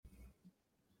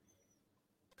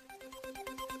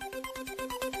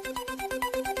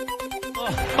Who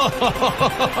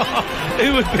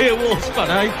would be a Wolves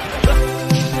fan, eh?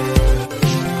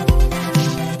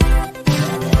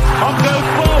 On goes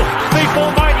ball.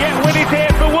 Speedball might yet win it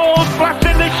here for Wolves. Flash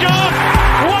in the shot.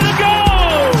 What a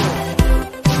goal!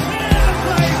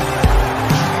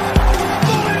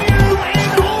 For you in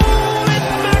all its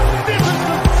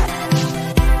magnificence.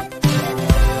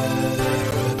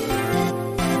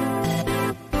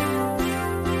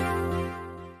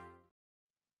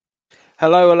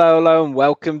 Hello, and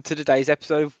welcome to today's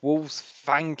episode of Wolves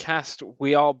Fancast.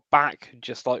 We are back,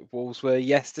 just like Wolves were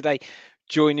yesterday.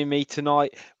 Joining me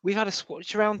tonight, we've had a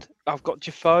swatch around. I've got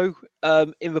Joao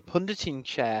in the punditing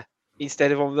chair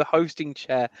instead of on the hosting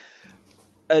chair,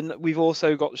 and we've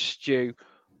also got Stu.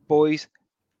 Boys,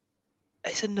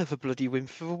 it's another bloody win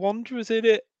for the Wanderers, isn't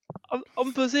it?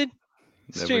 I'm buzzing.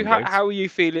 Stu, how are you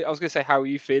feeling? I was going to say, how are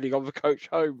you feeling on the coach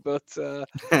home, but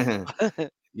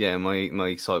yeah, my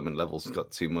excitement levels got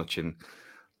too much, and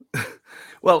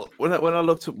well, when I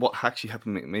looked at what actually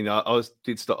happened, I mean, I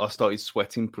started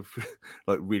sweating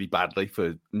like really badly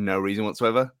for no reason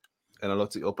whatsoever, and I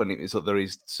looked it up, and it's like there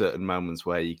is certain moments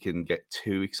where you can get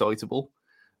too excitable,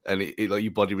 and it like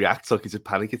your body reacts like it's a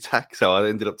panic attack. So I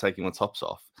ended up taking my tops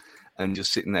off and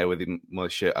just sitting there with my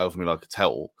shirt over me like a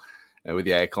towel, with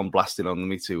the aircon blasting on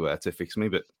me to fix me.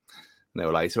 But an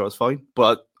hour later, I was fine.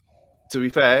 But to be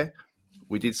fair,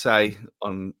 we did say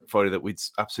on Friday that we'd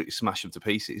absolutely smash them to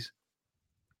pieces.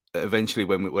 Eventually,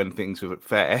 when things were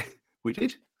fair, we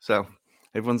did. So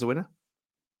everyone's a winner.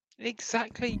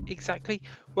 Exactly.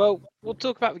 Well, we'll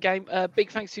talk about the game.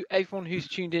 Big thanks to everyone who's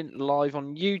tuned in live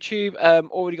on YouTube.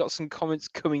 Already got some comments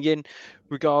coming in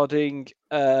regarding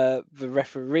the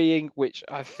refereeing, which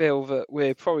I feel that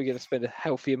we're probably going to spend a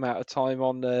healthy amount of time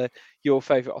on your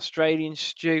favourite Australian,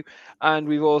 Stu. And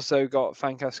we've also got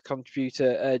Fancast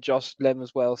contributor Josh Lem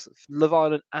as well. So Love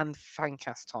Island and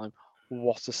Fancast time.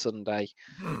 What a Sunday.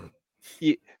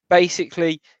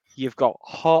 You've got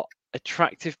hot,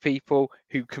 attractive people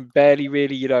who can barely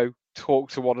really, talk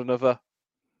to one another.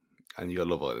 And you got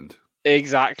Love Island.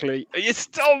 Exactly. You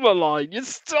stole my line,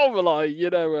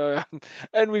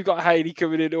 and we've got Hayley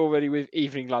coming in already with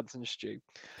Evening Lads and Stew.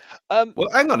 Well,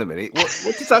 hang on a minute.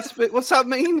 What's that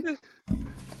mean?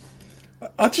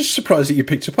 I'm just surprised that you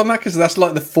picked up on that, because that's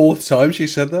like the fourth time she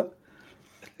said that.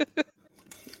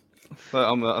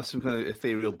 Well, I'm some kind of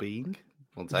ethereal being.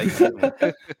 I'll take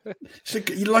it. So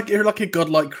you're like a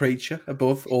godlike creature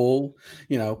above all,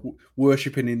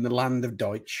 worshipping in the land of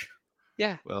Deutsch.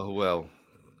 Yeah. Well.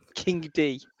 King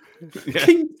D. Yeah.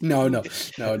 No.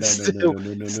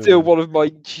 Still one of my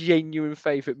genuine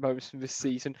favourite moments from this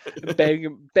season. And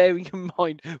bearing in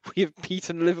mind, we have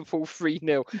beaten Liverpool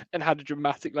 3-0 and had a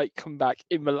dramatic comeback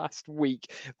in the last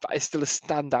week. That is still a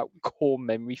standout core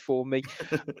memory for me,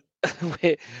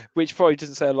 which probably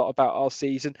doesn't say a lot about our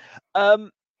season.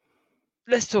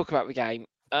 Let's talk about the game.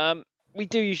 We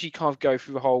do usually kind of go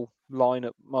through the whole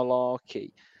lineup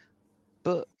malarkey,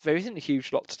 but there isn't a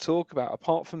huge lot to talk about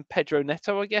apart from Pedro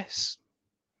Neto, I guess,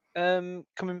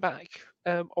 coming back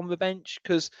on the bench,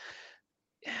 because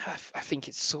I think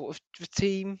it's sort of the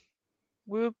team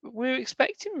we're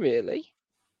expecting, really.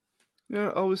 Yeah,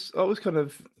 I was kind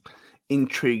of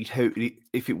intrigued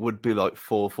if it would be like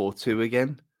 4-4-2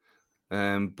 again,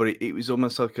 but it was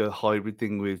almost like a hybrid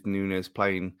thing with Nunes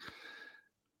playing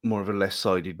more of a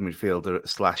left-sided midfielder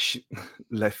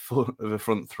 / left foot of a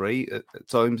front three at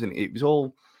times, and it was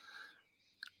all.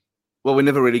 Well, we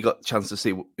never really got a chance to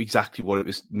see exactly what it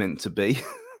was meant to be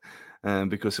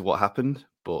because of what happened.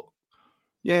 But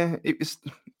yeah, it was.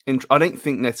 I don't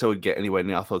think Neto would get anywhere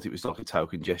near. I thought it was like a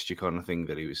token gesture kind of thing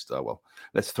that he was.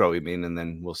 Let's throw him in and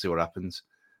then we'll see what happens.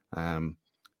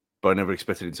 But I never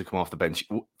expected him to come off the bench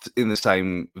in the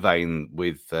same vein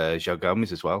with Joao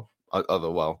GOALmes as well.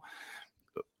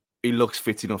 He looks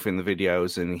fit enough in the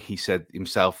videos, and he said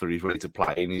himself that he's ready to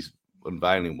play, and he's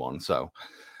unveiling one. So,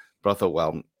 but I thought,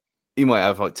 well, he might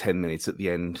have like 10 minutes at the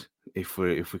end if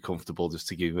we're comfortable, just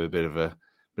to give him a bit of a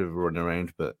run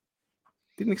around. But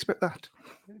didn't expect that.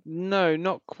 No,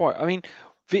 not quite. I mean,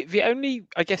 the only,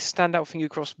 I guess, standout thing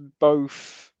across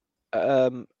both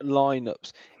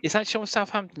lineups is actually on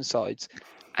Southampton sides.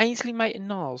 Ainsley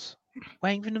Maitland-Niles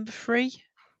weighing the number 3.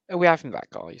 Are we having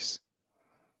that, guys?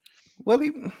 Well,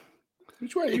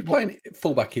 Which way are you playing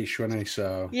fullback-ish, wasn't he?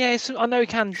 So yeah, so I know he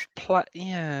can play.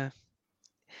 Yeah,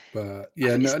 but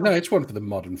yeah, no, it's one for the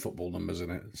modern football numbers, isn't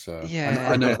it? So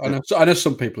yeah, I know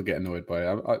some people get annoyed by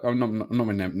it. I'm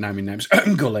not naming names,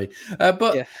 Gully,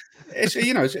 but yeah.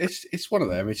 it's one of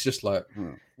them. It's just like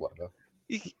whatever.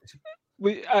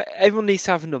 Everyone needs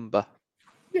to have a number.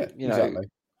 Yeah, exactly.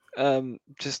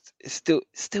 Just it's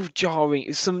still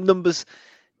jarring. Some numbers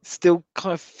still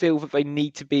kind of feel that they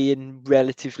need to be in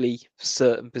relatively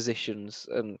certain positions.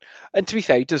 And to be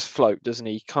fair, he does float, doesn't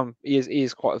he? He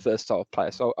is quite a versatile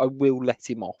player, so I will let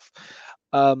him off.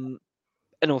 And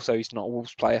also, he's not a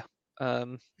Wolves player,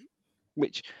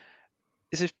 which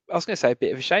is, I was going to say, a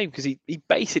bit of a shame because he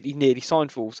basically nearly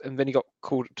signed for Wolves and then he got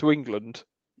called up to England.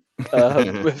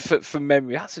 From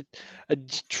memory, that's a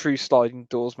true sliding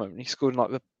doors moment. He scored in like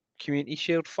the Community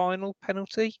Shield final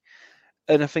penalty.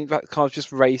 And I think that kind of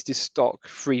just raised his stock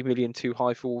 3 million too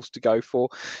high for Wolves to go for.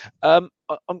 I'm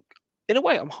in a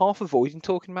way, I'm half avoiding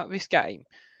talking about this game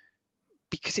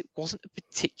because it wasn't a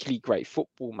particularly great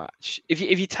football match. If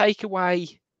you take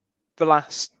away the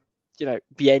last,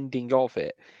 the ending of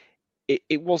it,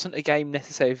 it wasn't a game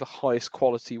necessarily of the highest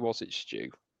quality, was it, Stu?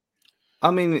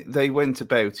 I mean, they went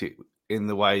about it in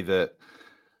the way that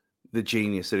the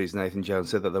genius that is Nathan Jones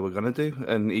said that they were going to do.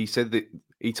 And he said that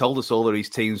he told us all that his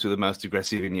teams were the most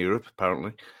aggressive in Europe,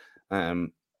 apparently.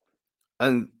 And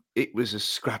it was as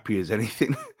scrappy as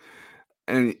anything.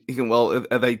 And you can, well,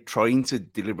 are they trying to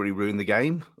deliberately ruin the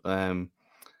game? And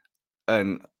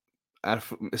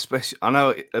especially, I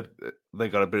know they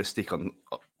got a bit of stick on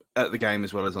at the game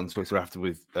as well as on Twitter after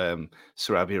with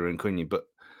Sarabia and Cunha, but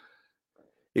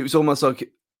it was almost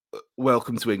like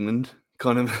welcome to England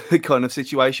kind of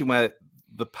situation where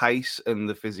the pace and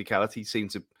the physicality seemed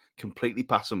to completely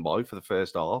pass them by for the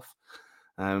first half,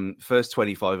 first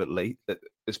 25 at least,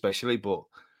 especially. But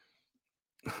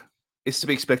it's to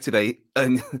be expected,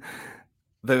 and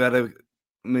they've had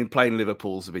playing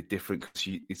Liverpool's a bit different because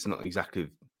it's not exactly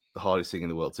the hardest thing in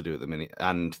the world to do at the minute,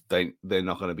 and they're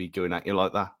not going to be going at you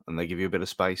like that, and they give you a bit of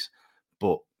space.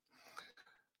 But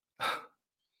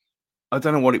I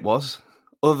don't know what it was,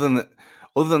 other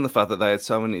than the fact that they had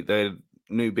so many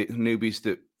newbies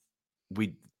that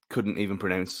we couldn't even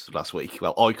pronounce last week.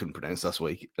 Well, I couldn't pronounce last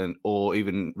week, or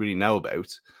even really know about.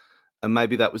 And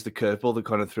maybe that was the curveball that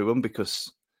kind of threw them,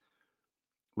 because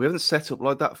we haven't set up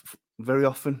like that very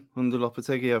often under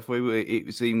Lopetegui. Have we?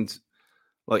 It seemed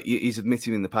like he's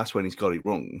admitting in the past when he's got it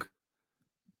wrong,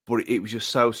 but it was just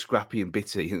so scrappy and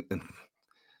bitty, and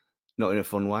not in a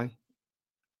fun way.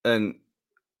 And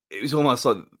it was almost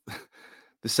like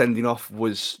the sending off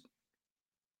was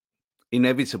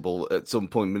inevitable at some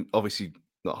point. Obviously,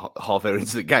 not half hour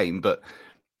into the game, but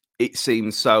it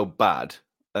seemed so bad,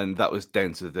 and that was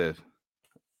down to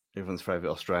everyone's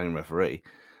favourite Australian referee,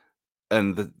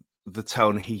 and the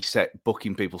tone he set,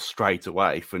 booking people straight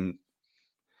away for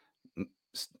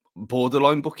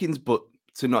borderline bookings, but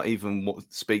to not even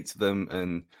speak to them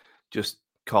and just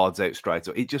cards out straight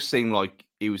away. It just seemed like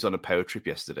he was on a power trip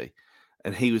yesterday,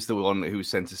 and he was the one who was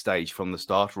centre stage from the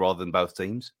start rather than both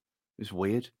teams. It was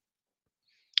weird.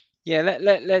 Yeah,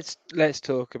 let's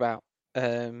talk about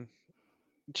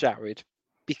Jared,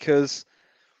 because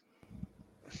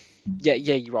yeah,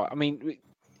 you're right. I mean,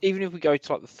 even if we go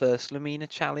to like the first Lamina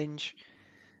challenge,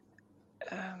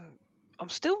 I'm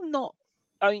still not.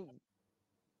 I mean,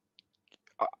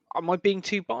 am I being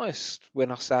too biased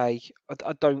when I say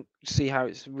I don't see how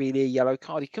it's really a yellow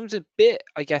card? He comes a bit,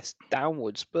 I guess,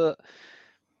 downwards, but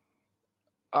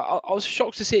I was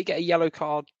shocked to see it get a yellow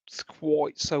card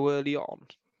quite so early on.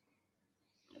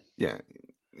 Yeah,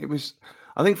 it was.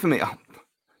 I think for me,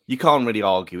 you can't really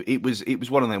argue. It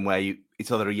was one of them where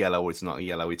it's either a yellow or it's not a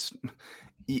yellow.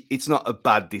 It's not a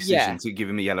bad decision to give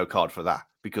him a yellow card for that,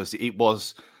 because it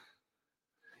was.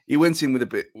 He went in with a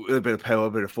bit of power,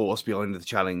 a bit of force behind the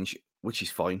challenge, which is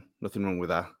fine. Nothing wrong with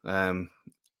that. And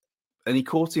he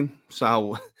caught him.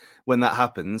 So when that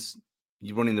happens,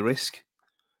 you're running the risk.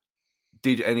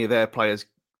 Did any of their players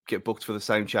get booked for the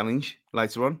same challenge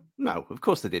later on? No, of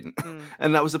course they didn't.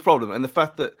 And that was the problem. And the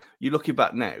fact that you're looking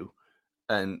back now,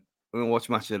 and when I watched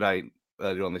Match of the Day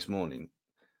earlier on this morning,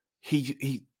 he's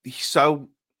so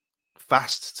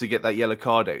fast to get that yellow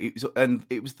card out.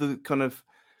 It was the kind of,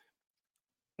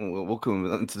 we'll come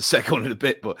into the second one in a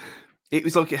bit, but it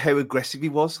was like how aggressive he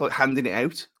was, like handing it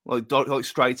out, like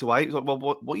straight away. It was like, well,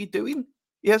 what are you doing?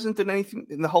 He hasn't done anything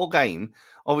in the whole game.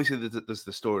 Obviously, there's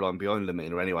the storyline behind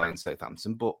Lamina anyway in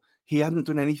Southampton, but he hadn't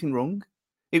done anything wrong.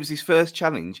 It was his first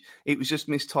challenge. It was just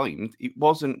mistimed. It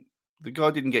wasn't, the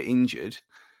guy didn't get injured.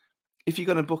 If you're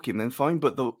going to book him, then fine.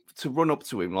 But to run up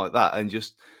to him like that and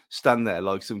just stand there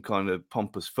like some kind of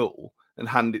pompous fool and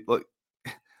hand it, like,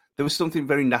 there was something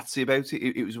very Nazi about it.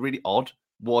 It was really odd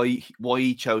why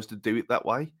he chose to do it that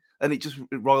way, and it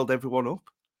riled everyone up.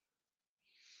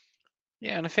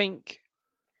 Yeah, and I think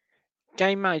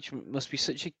game management must be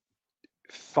such a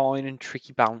fine and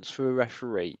tricky balance for a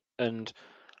referee, and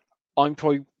I'm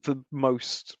probably the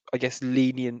most, I guess,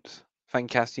 lenient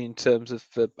Fancasti in terms of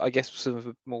I guess some of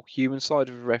the more human side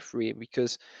of a referee,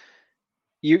 because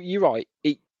you're right.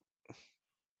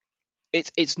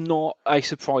 It's not a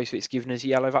surprise that it's given as a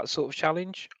yellow, that sort of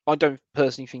challenge. I don't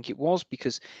personally think it was,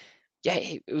 because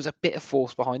it was a bit of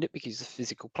force behind it because he's a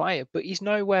physical player, but he's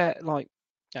nowhere like,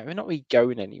 we're not really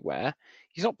going anywhere.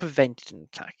 He's not prevented an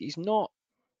attack. He's not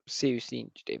seriously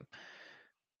injured him.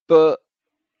 But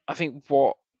I think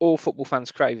what all football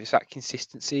fans crave is that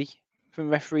consistency from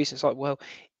referees. It's like, well,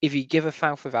 if you give a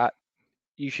foul for that,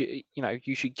 you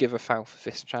should give a foul for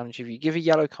this challenge. If you give a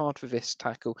yellow card for this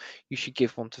tackle, you should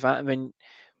give one to that. And then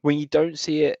when you don't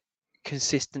see it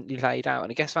consistently laid out,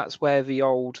 and I guess that's where the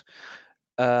old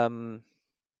game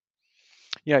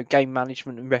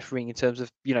management and refereeing, in terms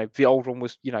of, the old one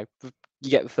was, you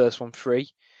get the first one free,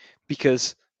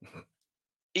 because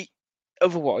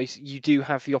otherwise you do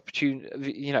have the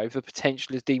opportunity, the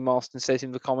potential, as Dean Marston says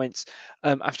in the comments,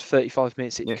 after 35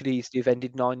 minutes, it could easily have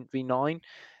ended 9v9.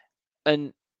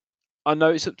 And I know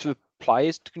it's up to the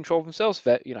players to control themselves.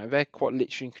 They're quite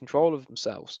literally in control of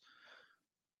themselves.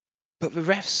 But the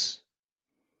refs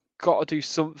got to do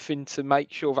something to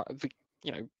make sure that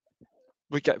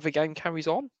the game carries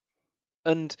on.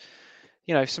 And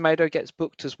Semedo gets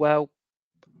booked as well.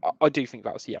 I do think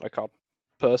that was the yellow card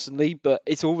personally, but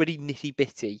it's already nitty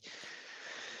bitty.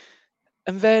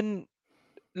 And then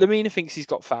Lamina thinks he's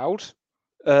got fouled,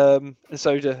 and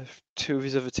so do two of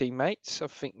his other teammates. I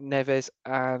think Neves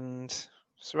and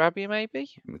Sarabia, maybe.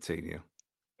 Matinho.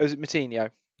 Oh, is it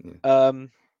Matinho? Yeah.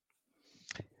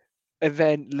 And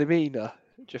then Lamina,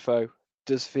 Jafo,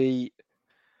 does the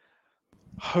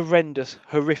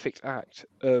horrific act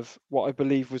of what I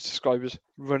believe was described as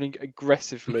running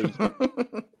aggressively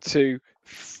to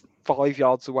 5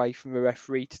 yards away from the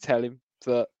referee to tell him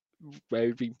that where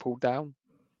he'd been pulled down.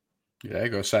 Yeah, I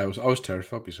gotta say, I was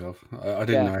terrified myself. I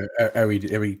didn't know how he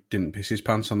didn't piss his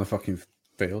pants on the fucking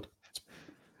field. It's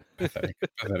pathetic.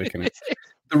 Pathetic, isn't it?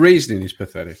 The reasoning is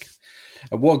pathetic.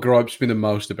 And what gripes me the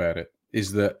most about it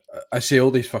is that I see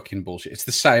all these fucking bullshit. It's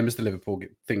the same as the Liverpool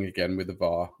thing again with the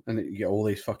VAR, and you get all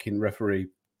these fucking referee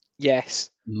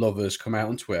lovers come out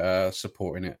on Twitter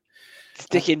supporting it,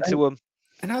 stick into them,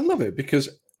 and I love it because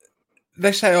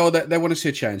they say, they want to see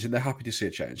a change and they're happy to see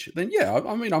a change. Then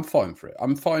I mean, I'm fine for it.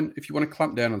 I'm fine if you want to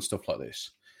clamp down on stuff like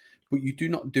this, but you do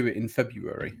not do it in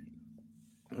February.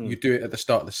 You do it at the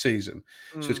start of the season,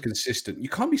 so it's consistent. You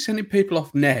can't be sending people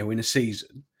off now in a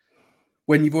season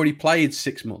when you've already played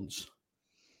 6 months.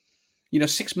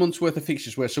 6 months worth of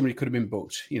fixtures where somebody could have been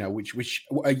booked. Which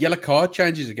a yellow card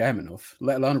changes a game enough,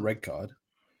 let alone a red card.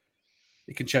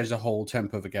 It can change the whole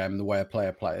tempo of a game and the way a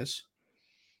player plays.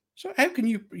 So how can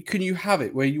you have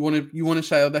it where you want to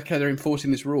say, okay, they're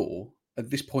enforcing this rule at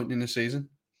this point in the season?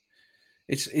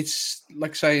 It's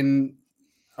like saying,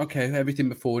 okay, everything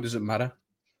before doesn't matter.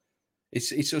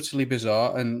 It's utterly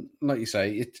bizarre, and like you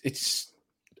say, it's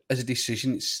as a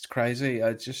decision, it's crazy.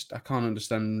 I can't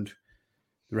understand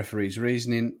the referee's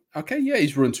reasoning. Okay, yeah,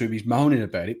 he's run to him, he's moaning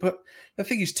about it, but the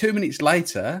thing is, 2 minutes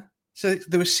later, so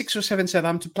there were 6 or 7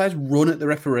 Southampton players run at the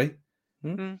referee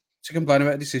to complain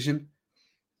about a decision.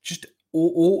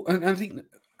 And I think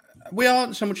we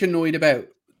aren't so much annoyed about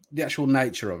the actual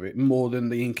nature of it more than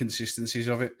the inconsistencies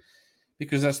of it,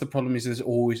 because that's the problem. Is there's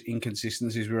always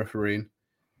inconsistencies with refereeing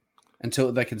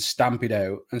until they can stamp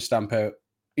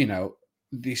out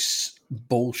this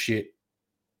bullshit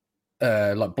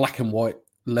like black and white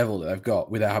level that they've got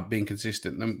without being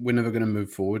consistent. Then we're never going to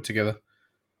move forward together.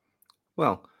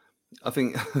 Well, I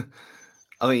think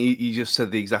you just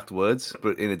said the exact words,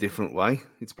 but in a different way.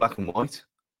 It's black and white.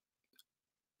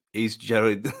 Is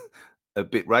Jared a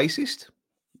bit racist?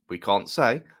 We can't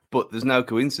say, but there's no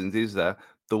coincidence, is there?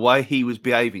 The way he was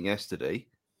behaving yesterday.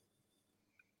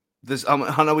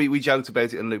 I know we joked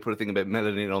about it, and Luke put a thing about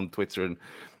melanin on Twitter, and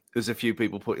there's a few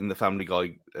people putting the Family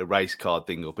Guy race card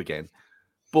thing up again.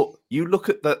 But you look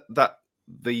at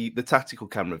the tactical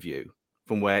camera view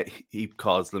from where he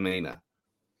cards Lamina.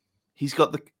 He's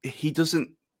got Neves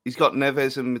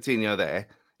and Matinho there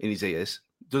in his ears.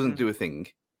 Doesn't do a thing.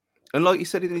 And like he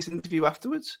said in his interview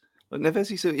afterwards, like Neves,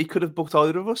 he said he could have booked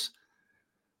either of us.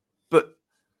 But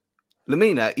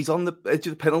Lamina, he's on the edge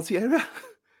of the penalty area.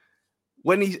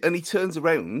 He turns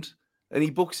around and he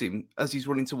books him as he's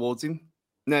running towards him.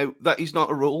 Now, that is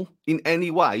not a rule in any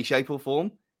way, shape or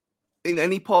form. In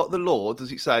any part of the law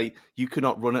does it say you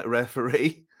cannot run at a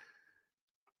referee.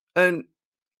 And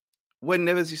when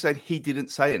Neves said he didn't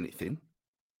say anything,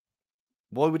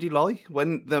 why would he lie?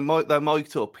 When they're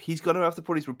mic'd up, he's going to have to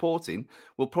put his report in.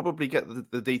 We'll probably get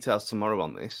the details tomorrow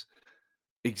on this,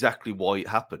 exactly why it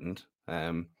happened,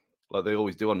 like they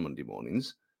always do on Monday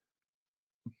mornings.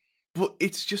 But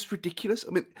it's just ridiculous.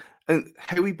 I mean, and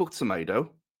how he booked Semedo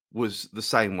was the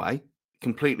same way,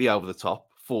 completely over the top,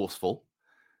 forceful.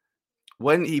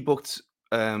 When he booked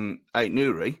Ait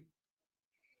Nouri,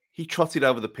 he trotted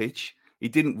over the pitch. He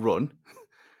didn't run.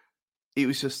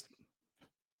 It's just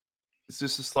a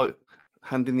slight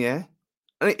hand in the air.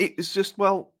 And it's just,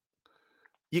 well,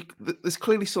 there's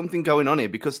clearly something going on here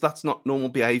because that's not normal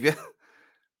behaviour.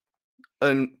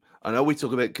 And I know we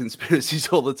talk about conspiracies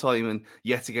all the time, and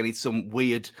yet again, it's some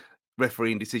weird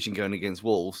refereeing decision going against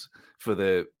Wolves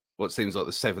for what seems like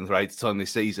the 7th or 8th time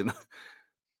this season,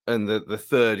 and the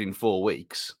 3rd in 4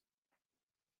 weeks.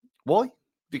 Why?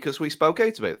 Because we spoke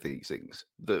out about these things,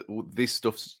 that this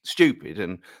stuff's stupid,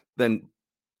 and then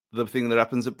the thing that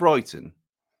happens at Brighton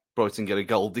get a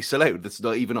goal disallowed that's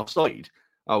not even offside.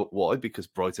 Oh, why? Because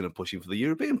Brighton are pushing for the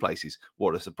European places.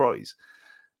 What a surprise.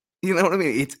 You know what I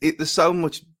mean? There's so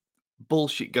much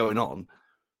bullshit going on,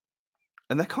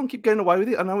 and they can't keep getting away with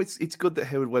it. I know it's good that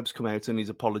Howard Webb's come out and he's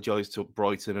apologised to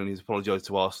Brighton and he's apologised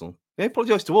to Arsenal. He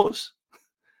apologised to us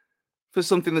for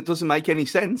something that doesn't make any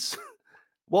sense.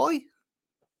 Why?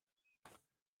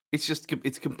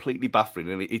 It's completely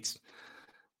baffling, and I'm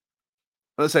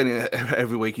not saying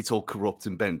every week it's all corrupt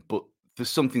and bent, but there's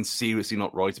something seriously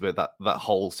not right about that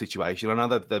whole situation. I know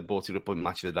that they brought it up on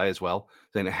Match of the Day as well,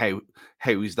 saying how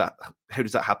does that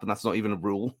happen? That's not even a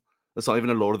rule. That's not even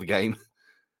a law of the game.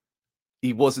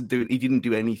 He didn't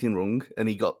do anything wrong, and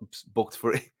he got booked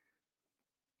for it.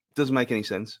 Doesn't make any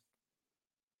sense.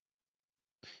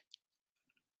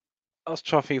 I was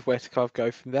trying to think of where to kind of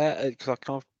go from there because I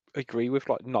can't agree with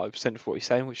like 90% of what you're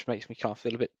saying, which makes me kind of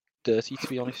feel a bit dirty, to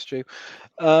be honest, Stu.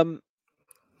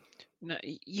 No,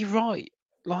 you're right.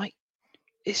 Like,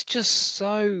 it's just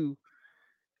so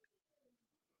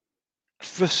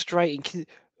frustrating.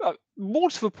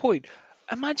 More to the point,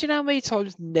 imagine how many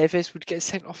times Neves would get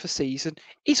sent off a season.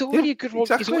 He's already a good one.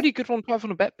 Exactly. He's already a good one to have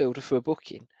on a bet builder for a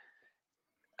booking.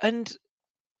 And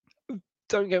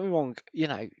don't get me wrong, you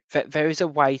know, there is a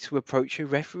way to approach a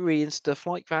referee and stuff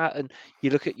like that. And you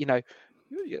look at, you know,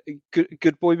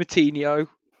 good boy Matinho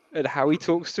and how he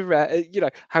talks to, you know,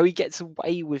 how he gets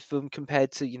away with them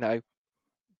compared to, you know,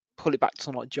 pull it back to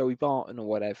someone like Joey Barton or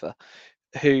whatever,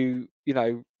 who, you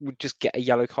know, would just get a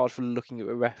yellow card for looking at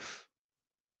a ref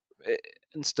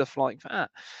and stuff like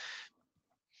that.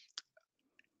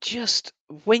 Just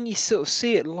when you sort of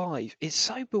see it live, it's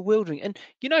so bewildering. And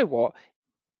you know what?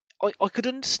 I could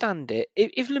understand it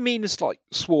if Lamina's like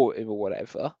swore at him or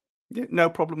whatever. Yeah, no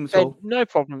problem at all. No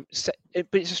problem. But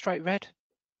it's a straight red.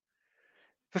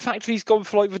 The fact that he's gone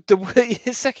for like the double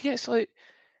second, it's like,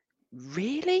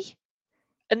 really?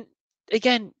 And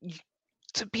again,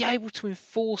 to be able to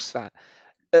enforce that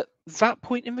at that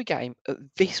point in the game, at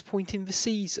this point in the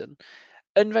season,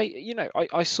 and they, you know,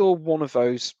 I saw one of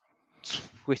those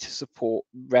Twitter support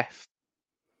ref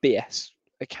BS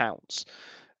accounts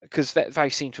because they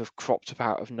seem to have cropped up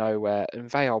out of nowhere,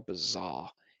 and they are bizarre.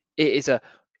 It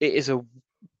is a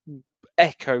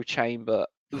echo chamber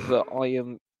that I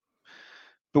am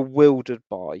bewildered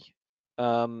by.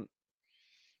 Now,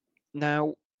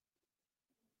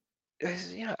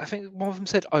 you know, I think one of them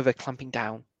said, "Oh, they're clamping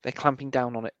down. They're clamping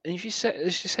down on it." And as you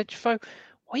said, Jafo,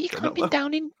 why are you clamping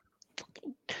down in?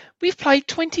 We've played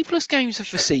 20 plus games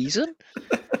of the season.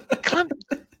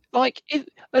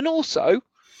 And also,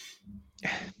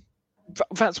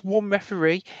 that's one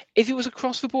referee. If it was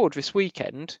across the board this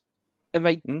weekend, and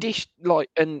they dished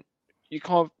and you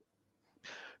can't.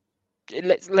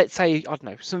 Let's say, I don't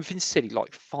know, something silly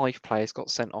like 5 players got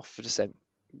sent off for dissent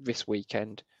this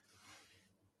weekend.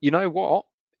 You know what?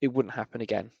 It wouldn't happen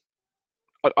again.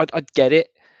 I'd get it,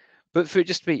 but for it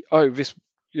just to be, oh, this,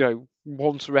 you know,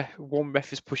 one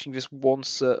ref is pushing this one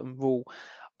certain rule,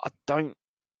 I don't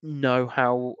know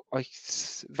how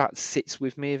that sits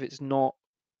with me if it's not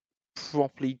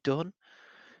properly done.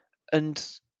 And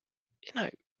you know,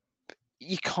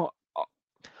 you can't.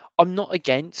 I'm not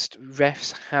against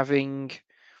refs having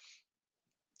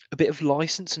a bit of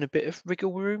license and a bit of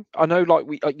wiggle room. I know, like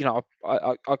you know,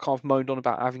 I kind of moaned on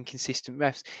about having consistent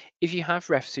refs. If you have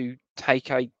refs who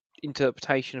take a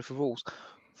interpretation of the rules,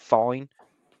 fine,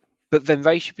 but then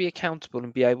they should be accountable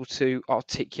and be able to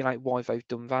articulate why they've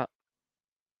done that.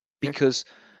 Because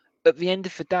at the end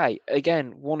of the day,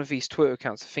 again, one of these Twitter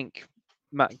accounts, I think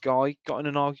Matt Guy, got in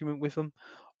an argument with them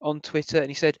on Twitter,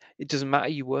 and he said, "It doesn't matter,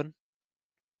 you won."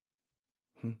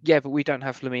 Yeah, but we don't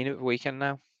have Lamina at the weekend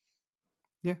now.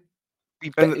 Yeah.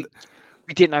 We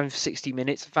didn't have him for 60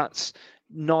 minutes. That's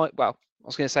not, well, I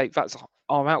was going to say, that's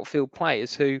our outfield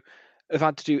players who have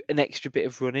had to do an extra bit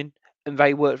of running, and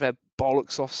they worked their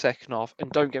bollocks off second half. And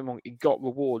don't get me wrong, it got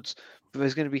rewards, but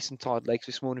there's going to be some tired legs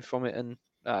this morning from it. And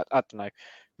I don't know.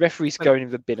 Referees going in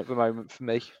the bin at the moment for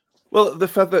me. Well, the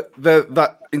fact that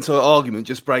that entire argument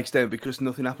just breaks down because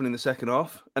nothing happened in the second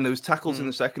half, and there was tackles in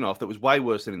the second half that was way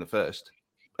worse than in the first,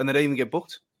 and they didn't even get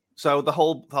booked. So the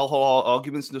whole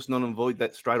argument's just null and void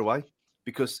that straight away.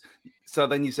 Because so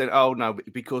then you said, oh no,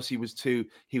 because he was too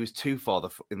far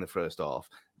in the first half,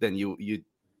 then you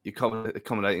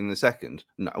accommodate in the second.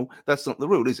 No, that's not the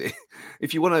rule, is it?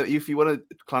 If you want to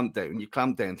clamp down, you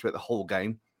clamp down throughout the whole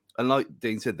game. And like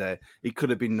Dean said there, it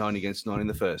could have been 9 against 9 in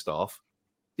the first half.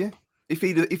 Yeah, if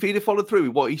he'd have followed through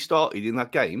with what he started in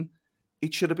that game,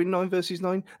 it should have been 9 versus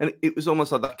 9, and it was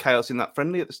almost like that chaos in that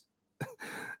friendly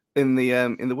in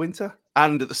the winter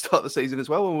and at the start of the season as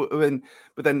well.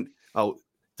 But then,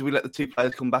 do we let the 2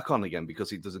 players come back on again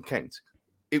because it doesn't count?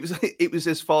 It was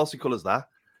as farcical as that,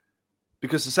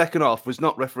 because the second half was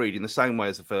not refereed in the same way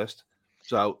as the first.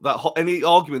 So that any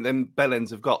argument them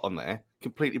bellends have got on there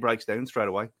completely breaks down straight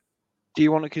away. Do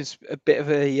you want a bit of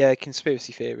a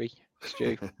conspiracy theory,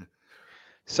 Stu?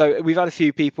 So we've had a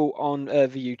few people on the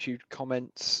YouTube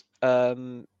comments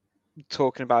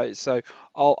talking about it. So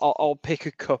I'll pick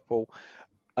a couple.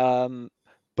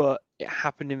 But it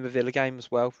happened in the Villa game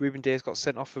as well. Ruben Diaz got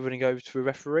sent off for running over to a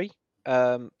referee,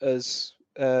 as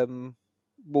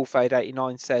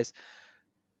Wolfade89 says.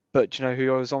 But do you know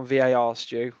who was on VAR,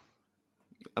 Stu?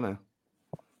 I know.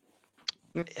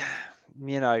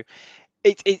 You know,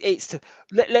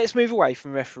 let's move away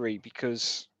from referee,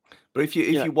 because. But if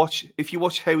you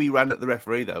watch how he ran at the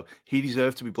referee, though, he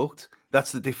deserved to be booked.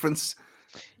 That's the difference.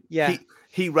 Yeah,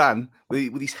 he ran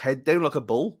with his head down like a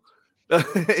bull.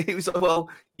 He was like, well,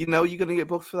 you're going to get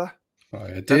booked for that. Oh,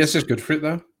 yeah. Diaz is good for it,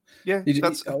 though. Yeah,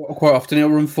 quite often he'll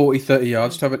run 40, 30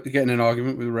 yards to get in an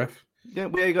argument with the ref. Yeah,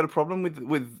 we ain't got a problem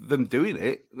with them doing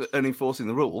it and enforcing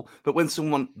the rule. But when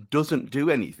someone doesn't do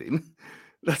anything,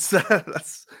 that's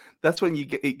when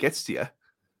it gets to you.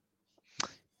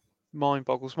 Mind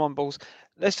boggles.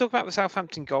 Let's talk about the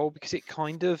Southampton goal, because it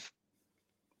kind of,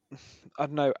 I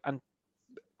don't know, and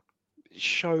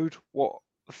showed what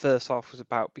the first half was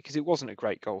about, because it wasn't a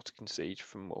great goal to concede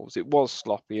from Wolves. It was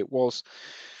sloppy. It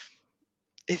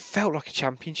felt like a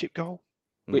championship goal,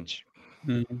 which.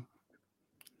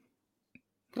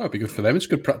 That'd be good for them. It's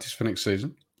good practice for next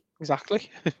season.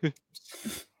 Exactly.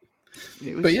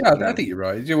 But yeah, I think you're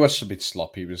right. It was a bit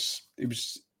sloppy. It was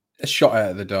a shot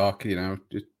out of the dark. You know,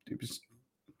 there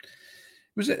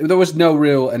was no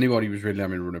real anybody was really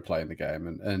having a run of play in the game,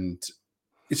 and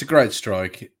it's a great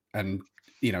strike. And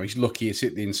you know, he's lucky it's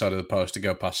hit the inside of the post to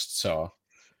go past Sarr.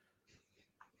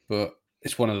 But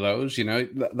it's one of those, you know,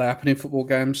 that happen in football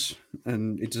games,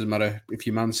 and it doesn't matter if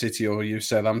you're Man City or you're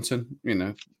Southampton. You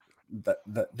know, that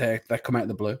they come out of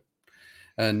the blue,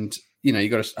 and you know, you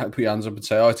got to put your hands up and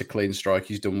say, "Oh, it's a clean strike.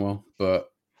 He's done well."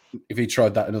 But if he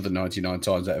tried that another 99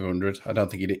 times out of 100, I don't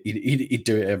think he'd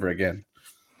do it ever again.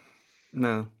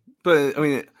 No, but I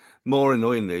mean, more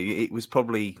annoyingly, they were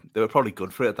probably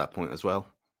good for it at that point as well,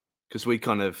 because we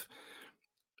kind of,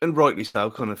 and rightly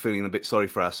so, kind of feeling a bit sorry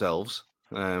for ourselves.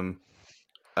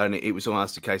 And it was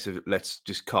almost a case of, let's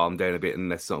just calm down a bit and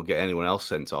let's not get anyone else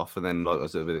sent off. And then, like I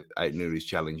said, with Nouri's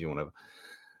challenge and whatever.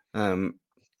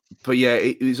 But yeah,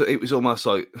 it was almost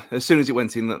like, as soon as it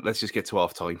went in, let's just get to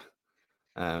half time.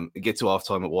 Get to half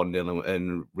time at 1-0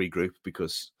 and regroup,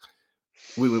 because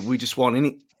we just weren't in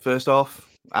it first half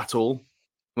at all.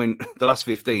 I mean, the last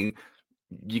 15,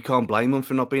 you can't blame them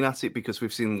for not being at it, because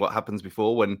we've seen what happens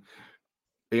before when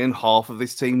again half of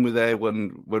this team were there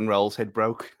when Raul's head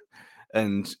broke,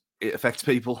 and it affects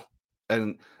people,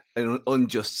 and an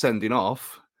unjust sending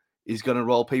off is going to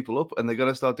roll people up, and they're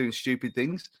going to start doing stupid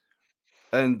things.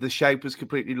 And the shape was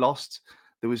completely lost.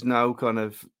 There was no kind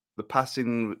of, the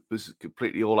passing was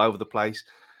completely all over the place.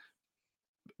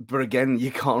 But again,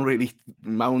 you can't really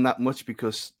moan that much,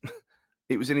 because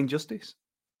it was an injustice.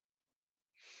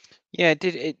 Yeah, it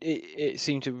did. It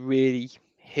seemed to really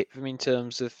hit them in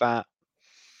terms of that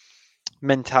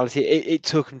mentality. It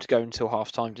took them to go until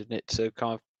half time, didn't it, to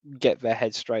kind of get their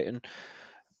head straight. And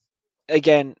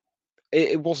again,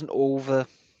 it wasn't all the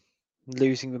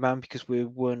losing the man, because we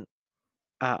weren't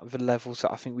at the levels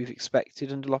that I think we've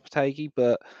expected under Lopetegui.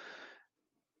 But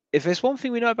if there's one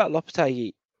thing we know about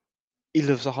Lopetegui, he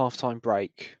loves a half-time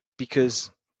break, because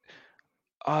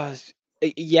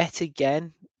yet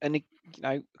again, and you know,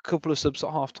 a couple of subs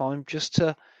at half-time just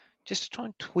to try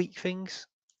and tweak things.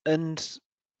 And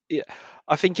yeah,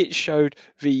 I think it showed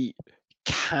the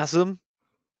chasm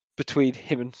between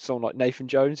him and someone like Nathan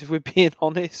Jones, if we're being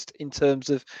honest, in terms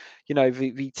of, you know,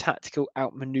 the tactical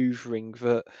outmaneuvering,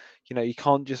 that, you know, you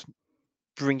can't just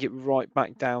bring it right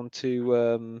back down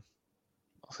to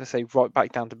right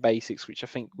back down to basics, which I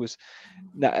think was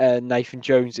Nathan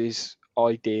Jones's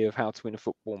idea of how to win a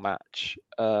football match,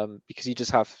 because he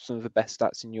just have some of the best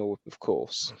stats in Europe, of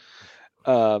course.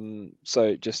 So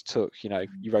it just took,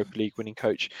 Europa League winning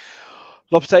coach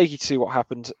Lopetegui to see what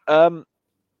happened.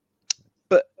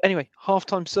 But anyway,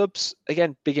 halftime subs,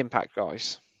 again, big impact,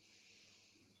 guys.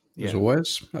 As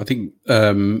always. I think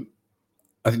the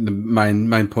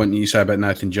main point that you say about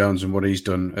Nathan Jones and what he's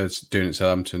done as doing at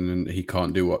Southampton, and he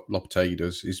can't do what Lopetegui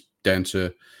does, is down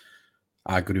to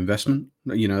our good investment.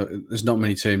 There's not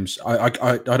many teams.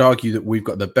 I'd argue that we've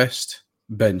got the best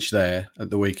bench there at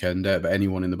the weekend out of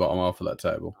anyone in the bottom half of that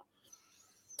table,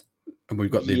 and we've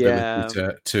got the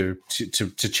ability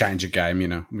to change a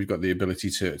game. We've got the ability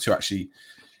to actually,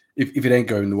 if it ain't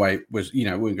going the way it was,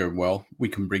 we're going well, we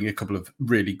can bring a couple of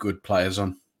really good players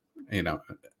on.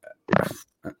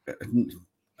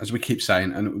 As we keep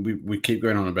saying, and we keep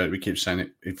going on about it, we keep saying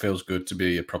it feels good to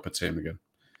be a proper team again.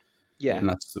 Yeah, and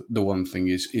that's the one thing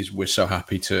is we're so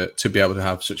happy to be able to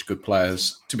have such good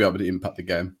players to be able to impact the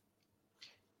game.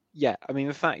 Yeah, I mean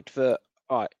the fact that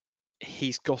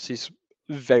he's got his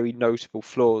very notable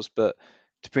flaws, but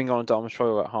to bring on Adama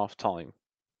Traore at half time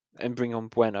and bring on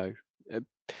Bueno,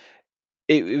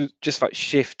 it was just like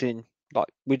shifting. Like,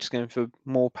 we're just going for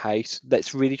more pace.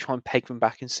 Let's really try and peg them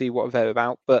back and see what they're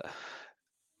about. But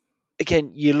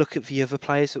again, you look at the other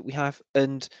players that we have,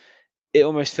 and it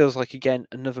almost feels like, again,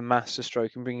 another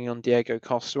masterstroke in bringing on Diego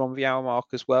Costa on the hour mark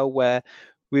as well, where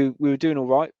we were doing all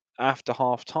right after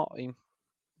half time,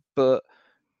 but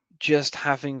just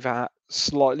having that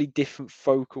slightly different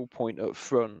focal point up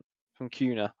front from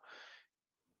Cunha,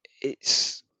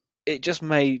 it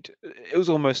was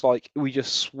almost like we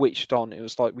just switched on. It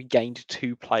was like we gained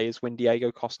two players when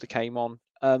Diego Costa came on.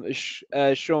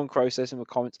 Sean Crow says in the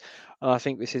comments, and I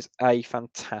think this is a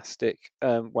fantastic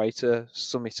way to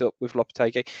sum it up with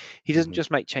Lopetegui. He doesn't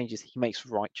just make changes; he makes the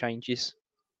right changes.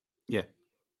 Yeah,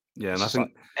 and it's I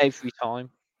think every time.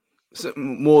 So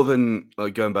more than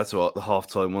going back to the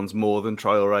halftime ones, more than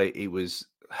Traore, he was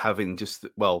having just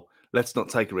let's not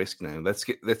take a risk now. Let's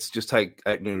just take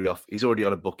Nuri off. He's already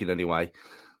on a booking anyway.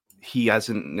 He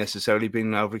hasn't necessarily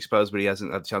been overexposed, but he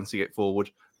hasn't had a chance to get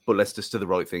forward. But let's just do the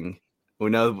right thing. We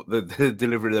know the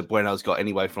delivery that Bueno's got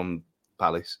anyway from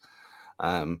Palace.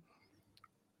 But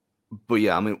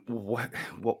yeah, I mean,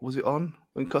 what was it on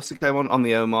when Costa came on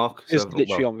the hour mark? It was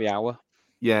literally on the hour.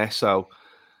 Yeah, so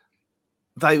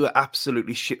they were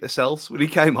absolutely shit themselves when he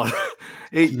came on.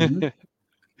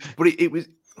 But it was,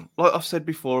 like I've said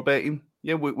before about him,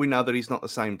 we know that he's not the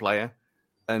same player.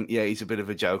 And he's a bit of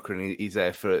a joker and he's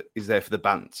there for the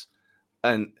bants.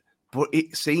 But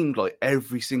it seemed like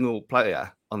every single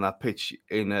player on that pitch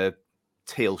in a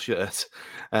teal shirt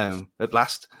at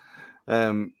last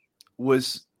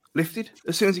was lifted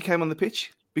as soon as he came on the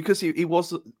pitch, because he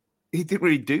didn't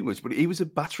really do much, but he was a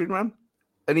battering ram.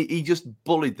 And he just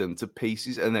bullied them to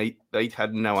pieces, and they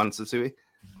had no answer to it.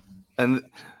 And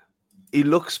he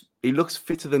looks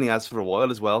fitter than he has for a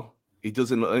while as well. He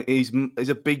doesn't look, he's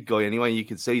a big guy anyway, you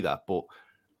can see that, but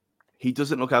he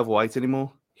doesn't look overweight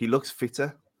anymore. He looks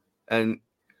fitter, and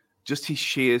just his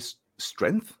sheer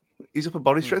strength, his upper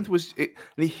body strength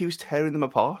and he was tearing them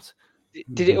apart.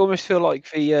 Did it almost feel like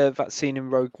that scene in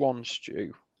Rogue One,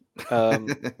 Stu? When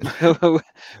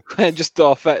just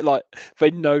Darth Vader,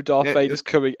 they know Darth Vader's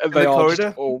coming, and they are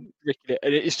just all ripping it,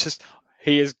 and it's just,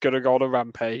 he is gonna go on a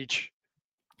rampage.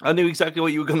 I knew exactly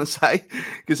what you were gonna say,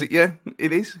 because it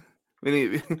is. I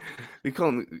mean, we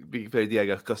can't be very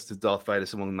Diego Costa, Darth Vader.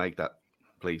 Someone make that,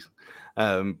 please.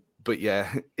 But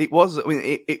yeah, it was. I mean,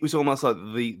 it was almost like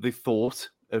the thought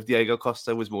of Diego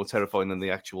Costa was more terrifying than the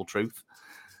actual truth,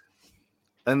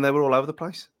 and they were all over the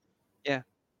place. Yeah,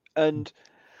 and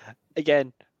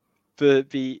again,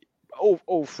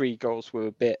 all three goals were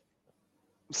a bit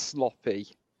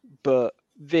sloppy, but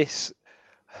this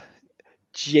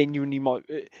genuinely might.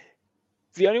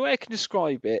 The only way I can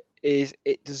describe it is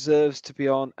it deserves to be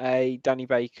on a Danny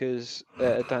Baker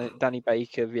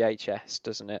VHS,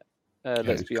 doesn't it?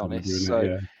 Let's be honest.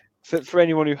 So, for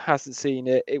anyone who hasn't seen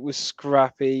it, it was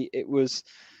scrappy. It was,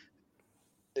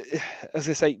 as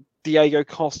I say, Diego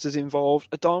Costa's involved.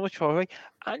 Adama Traore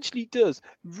actually does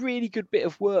really good bit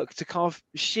of work to kind of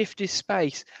shift his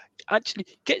space. Actually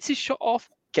gets his shot off,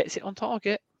 gets it on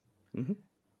target, and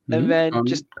then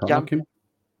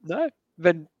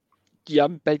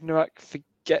Jan Bednarak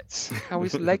forgets how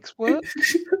his legs work.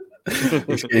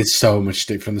 It's so much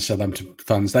stick from the Southampton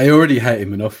fans. They already hate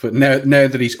him enough, but now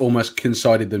that he's almost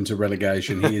consigned them to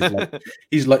relegation,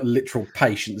 he's like literal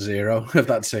patient zero of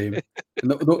that team.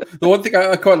 And the one thing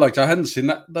I quite liked, I hadn't seen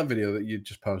that video that you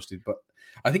just posted, but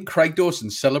I think Craig Dawson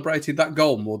celebrated that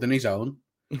goal more than his own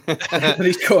that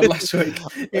he scored last week.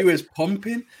 He was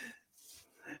pumping.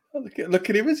 Look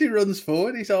at him as he runs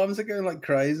forward. His arms are going like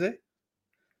crazy.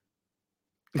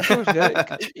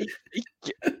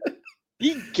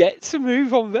 He gets a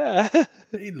move on there.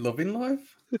 He's loving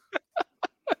life.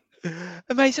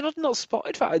 Amazing. I've not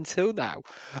spotted that until now.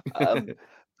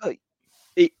 Like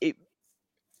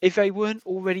if they weren't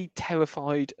already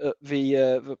terrified at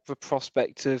the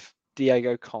prospect of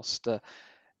Diego Costa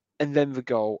and then the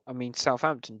goal, I mean,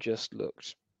 Southampton just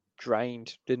looked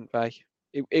drained, didn't they?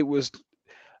 It was,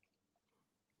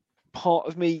 part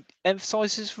of me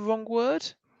emphasises the wrong word,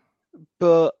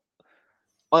 but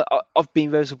I've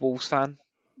been there as a Wolves fan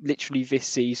literally this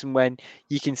season when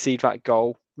you concede that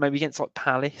goal, maybe against like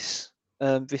Palace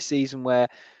this season, where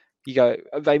you go,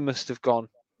 they must have gone,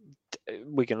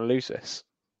 we're going to lose this.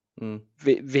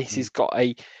 This has got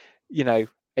a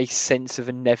sense of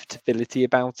inevitability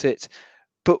about it.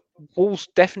 But Wolves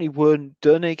definitely weren't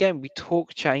done. Again, we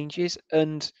talk changes,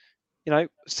 and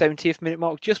 70th minute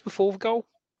mark, just before the goal,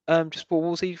 just before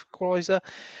Wolves equaliser,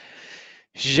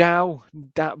 Joao,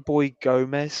 that boy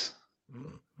GOALmes,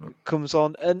 comes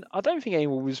on, and I don't think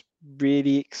anyone was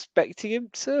really expecting him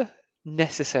to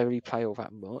necessarily play all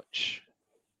that much.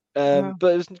 But it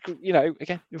was,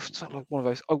 again, it was sort of like one of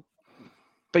those. Oh,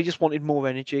 they just wanted more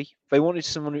energy. They wanted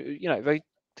someone who,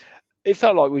 it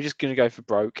felt like we were just going to go for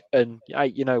broke. And hey,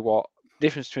 you know what? The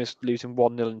difference between us losing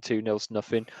 1-0 and 2-0 is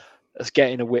nothing. Us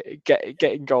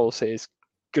getting goals here is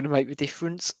going to make the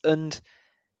difference. And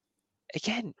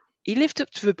again, he lived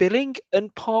up to the billing,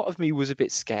 and part of me was a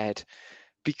bit scared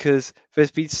because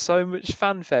there's been so much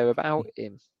fanfare about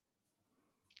him,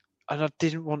 and I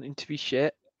didn't want him to be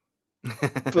shit.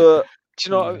 But do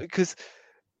you know? Because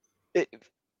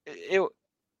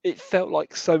it felt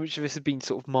like so much of this had been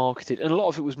sort of marketed, and a lot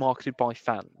of it was marketed by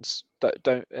fans.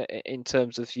 Don't in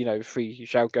terms of free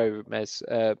Joao GOALmes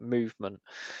movement.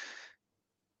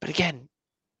 But again,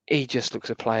 he just looks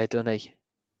a player, doesn't he?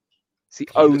 It's the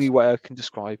only way I can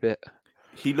describe it.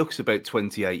 He looks about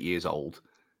 28 years old.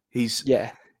 He's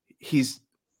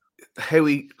how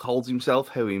he holds himself,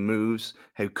 how he moves,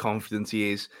 how confident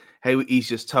he is, how he's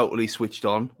just totally switched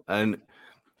on. And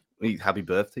happy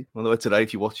birthday, by the way, today,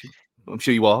 if you're watching. I'm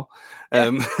sure you are.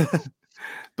 Yeah.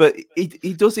 But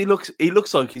he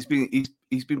looks like he's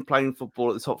been playing football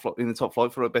at the top flight, in the top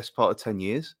flight for the best part of 10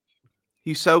 years.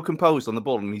 He's so composed on the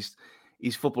ball, and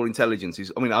his football intelligence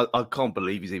is. I mean, I can't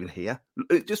believe he's even here.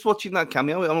 Just watching that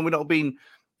cameo. I mean, we're not being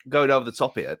going over the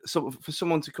top here. So for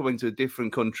someone to come into a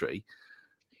different country,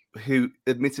 who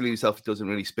admittedly himself doesn't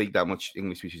really speak that much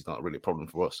English, which is not really a problem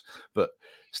for us, but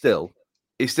still.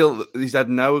 He's had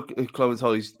no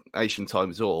acclimatization time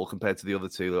at all compared to the other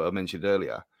two that I mentioned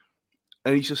earlier,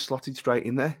 and he's just slotted straight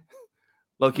in there,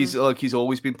 like he's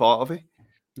always been part of it.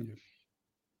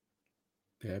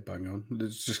 Yeah, bang on.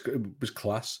 It was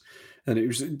class, and it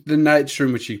was the nature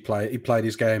in which he played. He played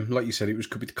his game, like you said. It was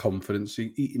with confidence.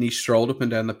 He strolled up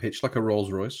and down the pitch like a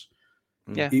Rolls Royce.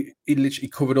 Yeah, he literally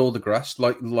covered all the grass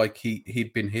like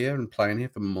he'd been here and playing here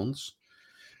for months.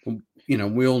 And,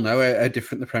 we all know how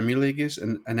different the Premier League is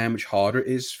and how much harder it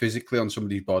is physically on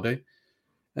somebody's body.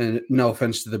 And no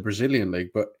offense to the Brazilian league,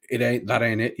 but that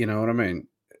ain't it. You know what I mean?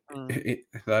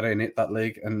 That ain't it, that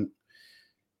league. And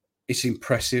it's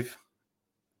impressive.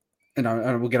 And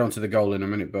we'll get onto the goal in a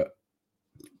minute, but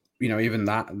even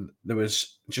that, there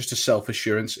was just a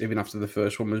self-assurance, even after the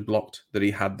first one was blocked, that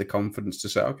he had the confidence to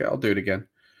say, okay, I'll do it again.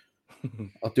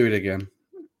 I'll do it again.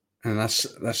 And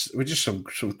we're just some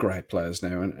great players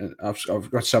now, and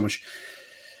I've got so much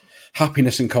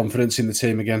happiness and confidence in the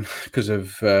team again because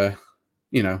of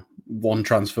one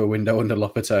transfer window under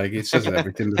Lopetegui. It says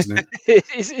everything, doesn't it?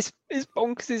 It's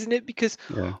bonkers, isn't it? Because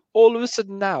all of a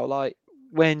sudden now, like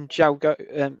when Joao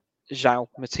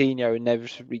Moutinho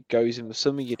inevitably goes in the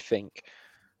summer, you'd think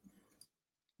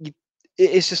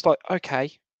it's just like,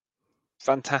 okay,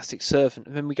 fantastic servant,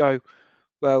 and then we go,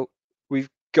 well, we've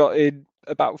got in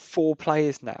about 4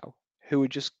 players now who are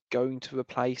just going to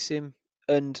replace him.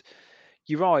 And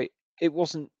you're right, it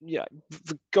wasn't the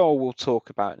goal we'll talk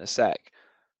about in a sec,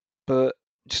 but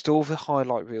just all the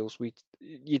highlight reels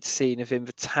you'd seen of him,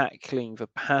 the tackling, the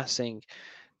passing,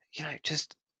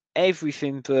 just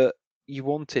everything that you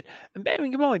wanted. And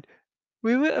bearing in mind,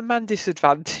 we were at a man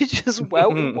disadvantage as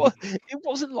well. It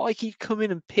wasn't like he'd come in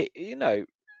and pick, he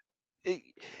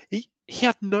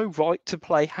had no right to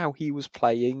play how he was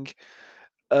playing.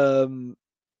 But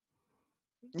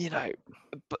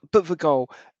the goal,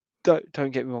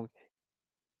 don't get me wrong,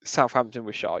 Southampton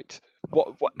were shite.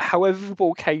 However the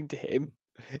ball came to him,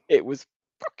 it was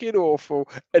fucking awful.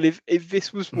 And if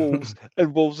this was Wolves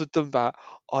and Wolves had done that,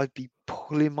 I'd be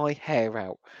pulling my hair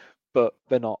out. But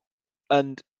they're not.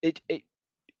 And it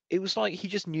was like he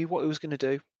just knew what he was going to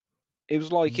do. It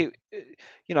was like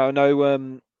I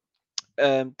know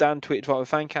Dan tweeted about a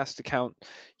Fancast account.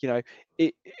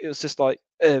 It was just like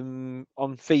on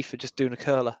FIFA just doing a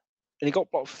curler, and he got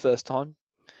blocked for the first time.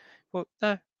 Well,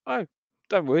 no, oh,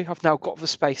 don't worry, I've now got the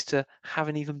space to have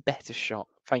an even better shot.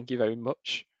 Thank you very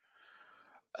much.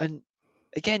 And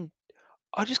again,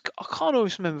 I can't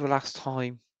always remember the last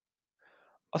time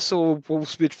I saw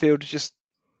Wolves midfielder just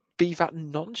be that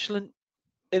nonchalant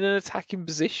in an attacking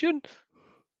position.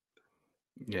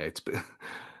 Yeah,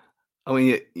 I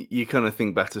mean, you kind of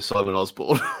think back to Simon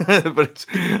Osborne, but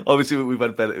obviously we've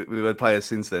had players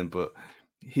since then. But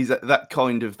he's that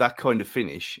kind of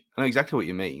finish. I know exactly what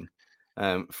you mean.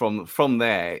 From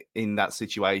there in that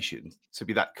situation to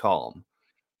be that calm.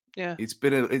 Yeah, it's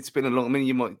been a long. I mean,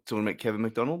 you might talk about Kevin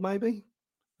McDonald maybe.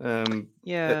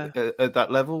 yeah, at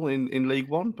that level in League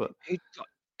One, but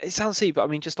it sounds silly, but I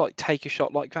mean, just like take a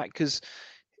shot like that because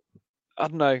I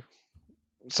don't know.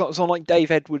 Someone like Dave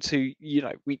Edwards, who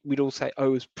we'd all say,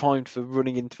 is primed for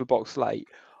running into the box late.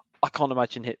 I can't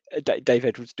imagine Dave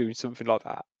Edwards doing something like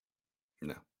that.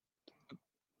 No.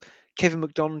 Kevin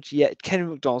McDonald, Kevin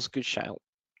McDonald's a good shout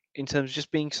in terms of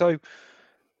just being so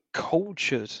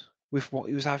cultured with what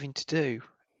he was having to do,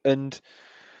 and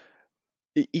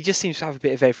he just seems to have a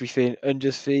bit of everything, and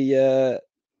just the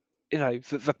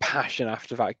passion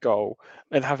after that goal,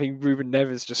 and having Ruben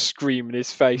Neves just scream in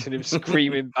his face and him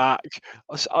screaming back.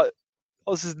 I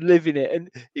was just living it, and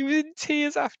he was in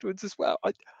tears afterwards as well.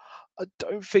 I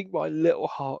don't think my little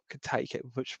heart could take it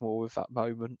much more with that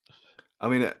moment. I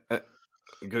mean,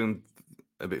 going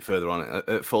a bit further on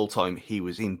at full time, he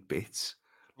was in bits.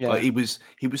 Yeah, like he was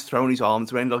throwing his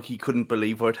arms around like he couldn't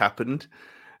believe what had happened,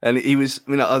 and he was.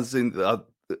 I mean, I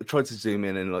tried to zoom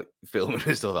in and like film it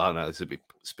and stuff. I know it's a bit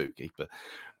spooky, but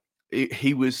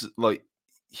he was like,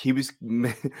 it's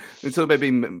not about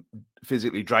being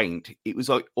physically drained. It was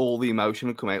like all the emotion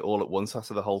had come out all at once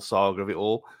after the whole saga of it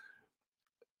all.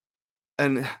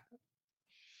 And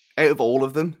out of all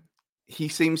of them, he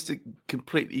seems to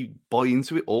completely buy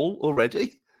into it all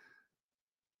already.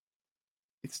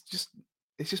 It's just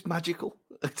magical.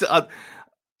 I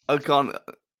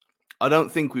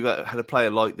don't think we've had a player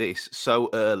like this so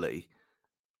early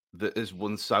that has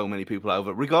won so many people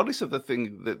over, regardless of the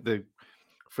thing that the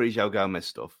free GOALmes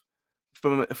stuff.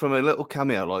 From a little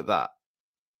cameo like that,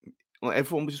 like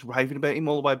everyone was just raving about him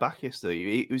all the way back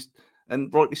yesterday. It was,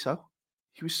 and rightly so.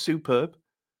 He was superb.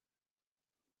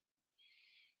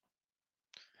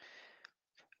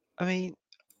 I mean,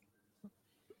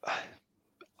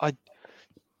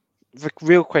 the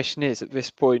real question is at this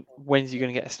point, when's he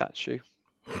going to get a statue?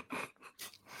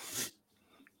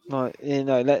 Like,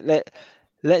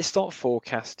 let's start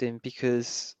forecasting,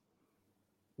 because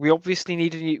we obviously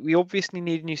need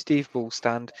a new Steve Ball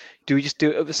stand. Do we just do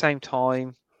it at the same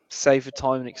time, save the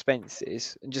time and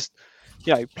expenses, and just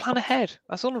plan ahead?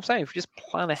 That's all I'm saying. If we just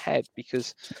plan ahead,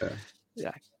 because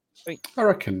I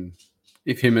reckon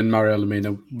if him and Mario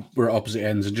Lemina were at opposite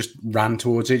ends and just ran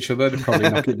towards each other, they'd probably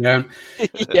knock it down.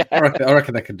 Yeah, I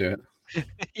reckon they could do it.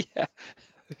 Yeah.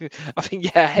 I think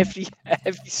heavy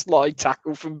slide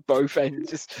tackle from both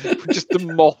ends, just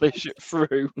demolish it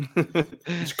through.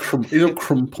 He'll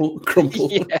crumple.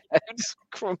 Yeah, just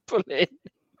crumple in.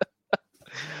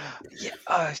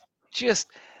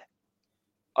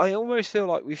 I almost feel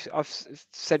like I've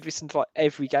said this into like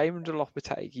every game under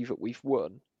Lopetegui that we've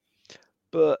won,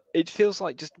 but it feels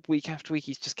like just week after week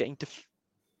he's just getting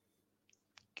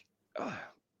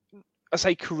I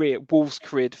say Wolves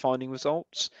career defining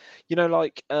results.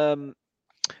 Like under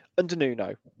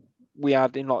Nuno, we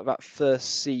had in like that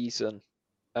first season,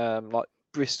 like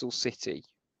Bristol City.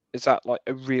 Is that like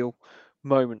a real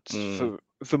moment for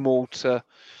them all to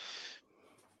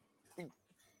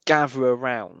gather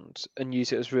around and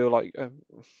use it as real, like,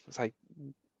 say,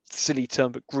 silly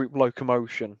term, but group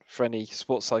locomotion for any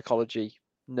sports psychology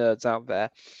nerds out there.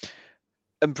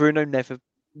 And Bruno never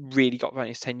really got that in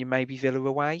his tenure. Maybe Villa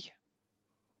away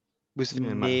was the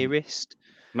nearest.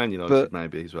 Man United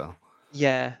maybe as well.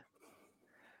 Yeah.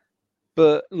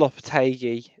 But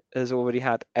Lopetegui has already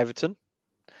had Everton,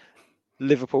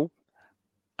 Liverpool,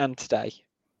 and today.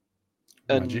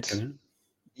 Magic, isn't it?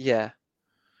 Yeah.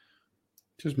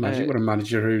 Just magic what a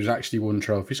manager who's actually won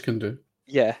trophies can do.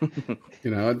 Yeah.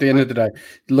 At the end of the day,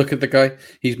 look at the guy.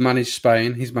 He's managed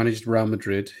Spain. He's managed Real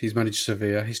Madrid. He's managed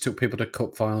Sevilla. He's took people to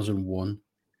cup finals and won.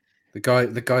 The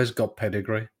guy's got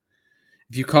pedigree.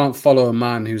 If you can't follow a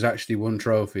man who's actually won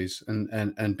trophies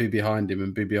and be behind him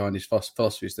and be behind his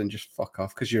philosophies, then just fuck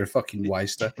off, because you're a fucking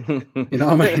waster. You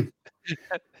know what I mean?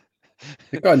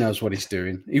 The guy knows what he's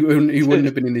doing. He wouldn't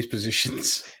have been in these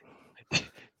positions.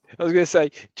 I was going to say,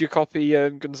 do you copy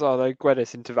Gonzalo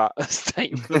Guedes into that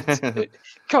statement?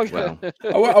 Well.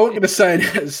 I wasn't going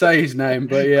to say his name,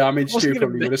 but yeah, I mean, Stu gonna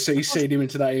probably would have seen him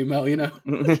into that email, you know.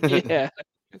 Yeah.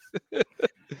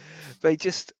 They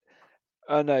just,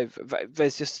 I know,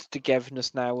 there's just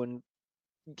togetherness now, and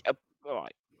all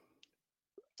right.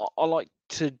 I like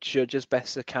to judge as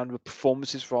best as I can with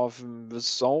performances rather than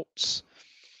results.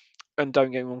 And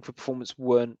don't get me wrong, the performance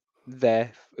weren't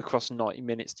there across 90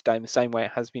 minutes today in the same way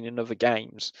it has been in other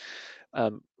games,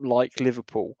 like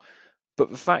Liverpool. But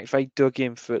the fact they dug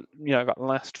in for that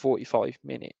last 45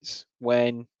 minutes,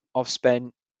 when I've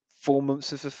spent 4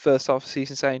 months of the first half of the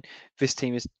season saying this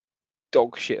team is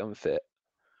dog shit unfit,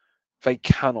 they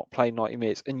cannot play 90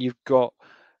 minutes, and you've got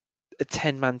a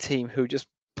 10-man team who are just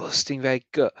busting their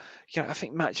gut. I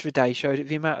think Match of the Day showed it,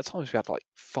 the amount of times we had like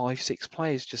 5-6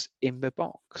 players just in the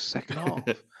box second half.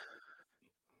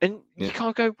 And you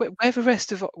can't go where the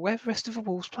rest of the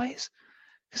Wolves players.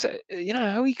 Because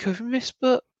how are you covering this?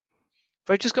 But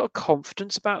they've just got a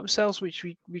confidence about themselves, which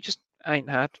we just ain't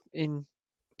had in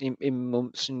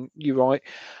months. And you're right,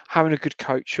 having a good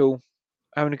coach will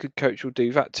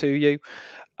do that to you.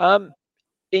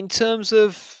 In terms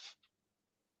of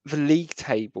the league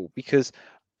table, because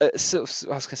I was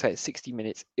going to say at 60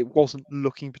 minutes, it wasn't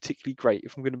looking particularly great,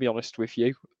 if I'm going to be honest with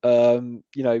you.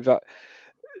 That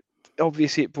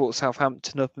obviously it brought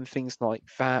Southampton up and things like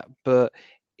that, but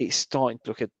it's starting to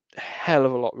look a hell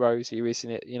of a lot rosier, isn't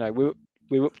it?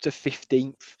 We're up to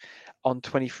 15th on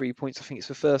 23 points. I think it's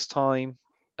the first time.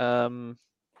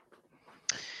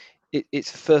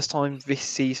 It's the first time this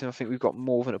season I think we've got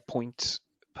more than a point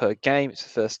per game. It's the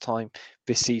first time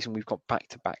this season we've got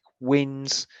back-to-back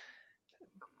wins.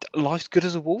 Life's good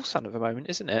as a Wolves fan at the moment,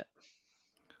 isn't it?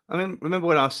 I mean, remember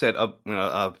when I said,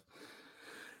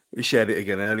 we shared it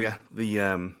again earlier,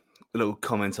 the little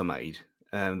comment I made,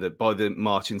 that by the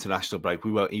March international break,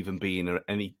 we won't even be in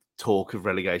any talk of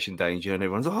relegation danger, and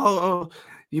everyone's,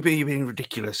 you're being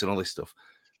ridiculous and all this stuff.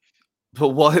 But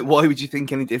why would you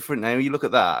think any different now? You look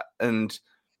at that, and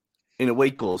in a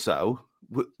week or so,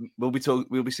 we'll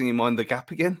be singing Mind the Gap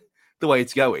again, the way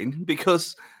it's going,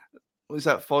 because was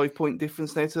that 5-point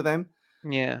difference now to them?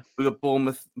 Yeah. We've got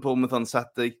Bournemouth on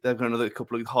Saturday. They've got another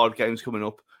couple of hard games coming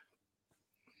up.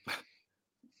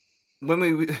 When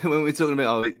we're talking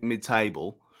about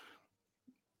mid-table,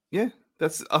 yeah,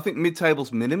 I think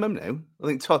mid-table's minimum now. I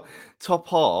think top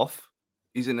half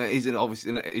is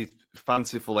obviously in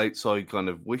fanciful outside kind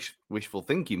of wishful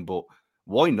thinking, but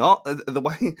why not?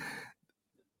 The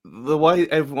way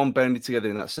everyone bounded together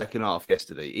in that second half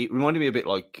yesterday, it reminded me a bit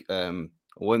like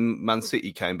when Man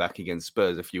City came back against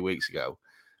Spurs a few weeks ago,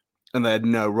 and they had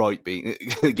no right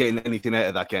getting anything out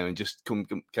of that game, and just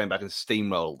came back and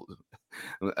steamrolled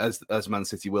as Man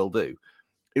City will do.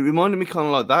 It reminded me kind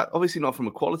of like that. Obviously not from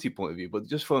a quality point of view, but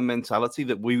just from a mentality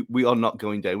that we are not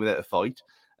going down without a fight,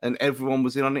 and everyone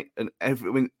was in on it, and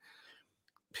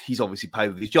he's obviously paid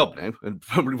with his job now, and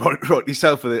probably rightly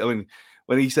so for it. I mean,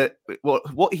 when he said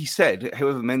what he said,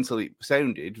 however mental it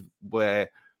sounded, where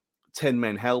 10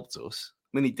 men helped us.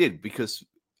 I mean, he did, because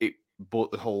it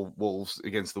brought the whole Wolves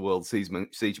against the world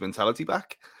siege mentality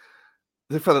back.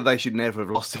 The fact that they should never have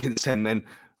lost against 10 men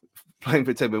playing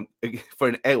for 10 men for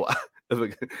an hour of a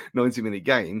 90-minute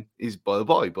game is by the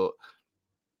by, but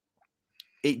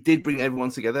it did bring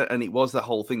everyone together, and it was that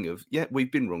whole thing of, yeah,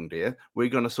 we've been wronged here, we're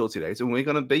going to sort it out, and we're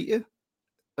going to beat you.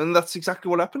 And that's exactly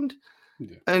what happened.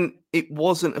 Yeah. And it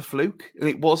wasn't a fluke, and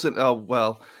it wasn't,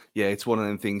 it's one of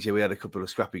them things. Yeah, we had a couple of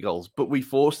scrappy goals, but we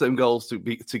forced them goals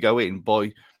to go in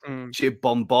by sheer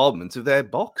bombardment of their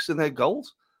box and their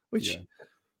goals, which,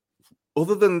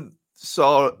 other than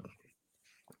Sarr,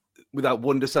 without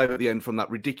wonder save at the end from that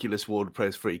ridiculous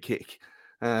Ward-Prowse free kick,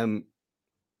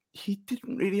 he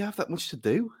didn't really have that much to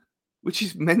do, which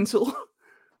is mental.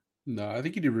 No, I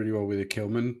think he did really well with the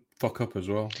Kilman fuck up as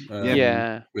well.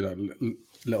 With that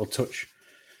little touch.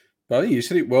 But I think you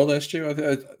said it well there, Stu.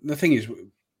 The thing is,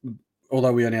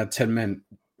 although we only had 10 men,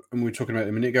 and we were talking about it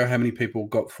a minute ago, how many people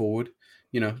got forward,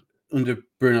 under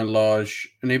Bruno Lage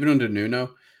and even under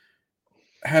Nuno,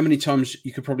 how many times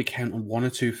you could probably count on one or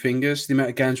two fingers the amount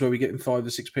of games where we're getting 5 or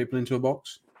 6 people into a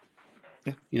box.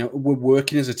 Yeah. We're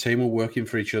working as a team, we're working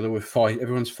for each other,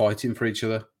 everyone's fighting for each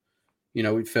other.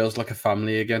 It feels like a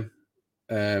family again.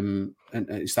 And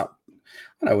it's that,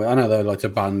 I know they like to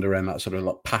band around that sort of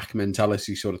like pack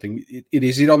mentality sort of thing. It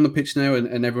is on the pitch now,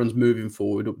 and everyone's moving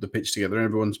forward up the pitch together, and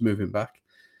everyone's moving back.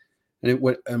 And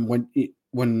when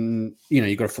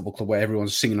you've got a football club where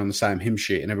everyone's singing on the same hymn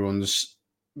sheet and everyone's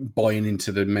buying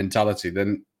into the mentality,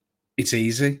 then it's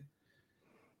easy,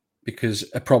 because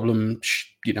a problem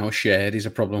shared is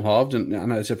a problem halved. And I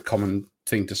know it's a common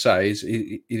thing to say is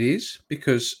it is,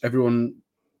 because everyone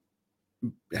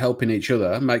helping each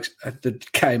other makes the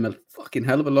game a fucking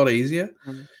hell of a lot easier.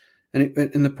 Mm.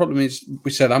 And the problem is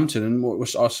with Southampton, and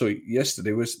what I saw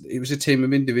yesterday was it was a team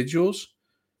of individuals.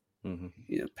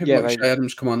 Mm-hmm. People like Shay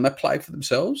Adams come on, they play for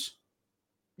themselves.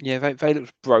 Yeah, they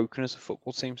looked broken as a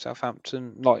football team,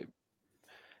 Southampton. Like,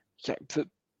 yeah,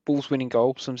 balls winning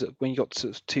goals. When you got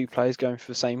sort of two players going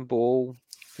for the same ball,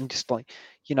 and just like,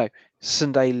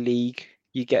 Sunday league,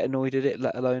 you get annoyed at it,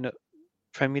 let alone at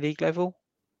Premier League level.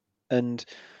 And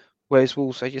whereas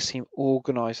Wolves, they just seem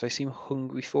organised, they seem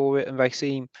hungry for it, and they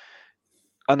seem.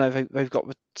 I know they've got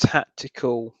the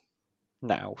tactical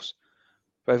nows,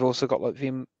 but they've also got like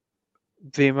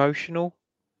the emotional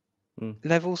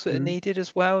levels that are needed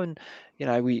as well. And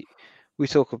we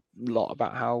talk a lot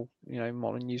about how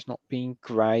Molineux's not being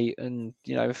great, and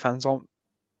the fans aren't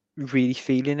really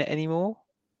feeling it anymore.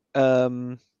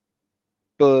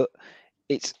 But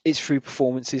it's through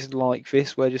performances like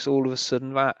this where just all of a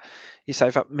sudden that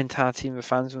mentality in the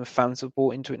fans, and the fans have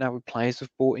bought into it now, the players have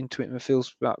bought into it, and it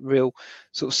feels that real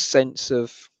sort of sense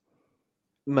of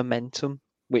momentum,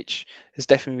 which has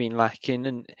definitely been lacking.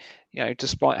 And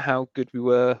despite how good we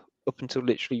were up until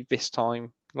literally this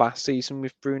time last season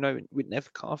with Bruno, we'd never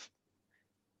kind of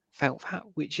felt that,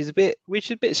 which is a bit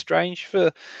strange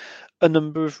for a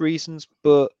number of reasons.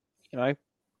 But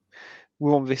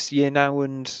we're on this year now,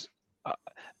 and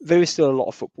there is still a lot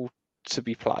of football to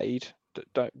be played.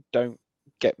 Don't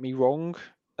get me wrong,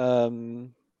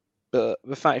 but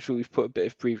the fact that we've put a bit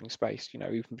of breathing space,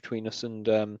 even between us and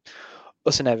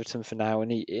Everton for now,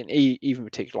 and even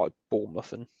particularly like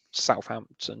Bournemouth and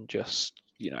Southampton, just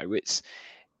it's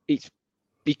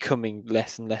becoming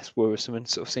less and less worrisome, and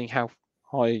sort of seeing how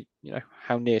high,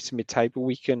 how near to mid-table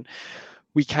we can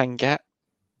get.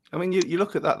 I mean, you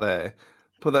look at that there,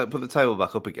 put the table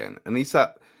back up again, and he's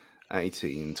at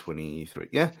 18, 23.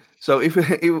 Yeah. So if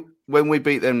when we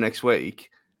beat them next week,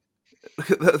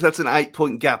 that's an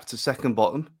 8-point gap to second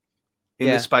bottom in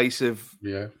the space of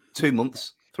 2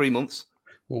 months, 3 months.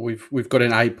 Well, we've got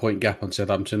an 8-point gap on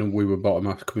Southampton, and we were bottom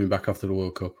after coming back after the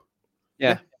World Cup.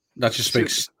 Yeah. That just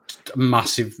speaks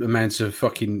massive amounts of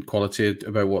fucking quality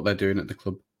about what they're doing at the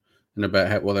club and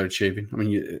about what they're achieving. I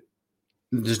mean,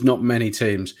 there's not many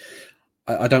teams.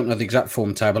 I don't know the exact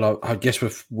form table. I guess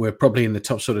we're probably in the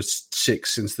top sort of 6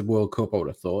 since the World Cup, I would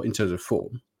have thought, in terms of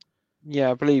form.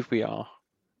 Yeah, I believe we are.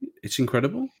 It's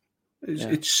incredible.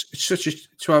 It's such a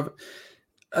to have.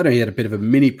 I know he had a bit of a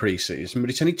mini pre-season, but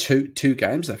it's only two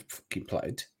games they've fucking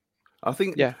played. I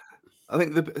think you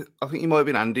might have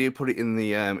been Andy who put it in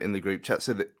the group chat,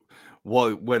 said that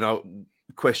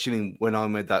when I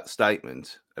made that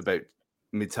statement about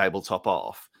mid-table top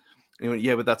half, and he went,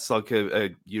 yeah, but that's like a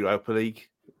Europa League,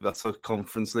 that's a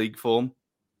Conference League form,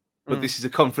 but this is a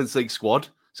Conference League squad,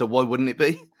 so why wouldn't it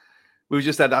be? We've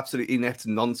just had absolutely inept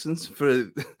nonsense for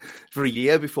a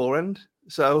year beforehand,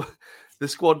 so the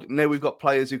squad now we've got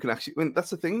players who can actually. I mean, that's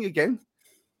the thing again.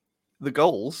 The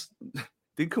goals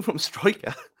did come from a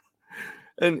striker.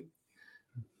 And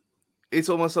it's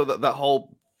almost like that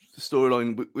whole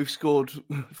storyline. We've scored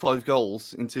 5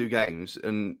 goals in 2 games,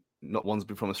 and not one's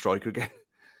been from a striker again.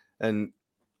 And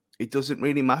it doesn't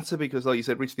really matter because, like you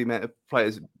said, Rich, the amount of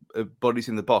players, bodies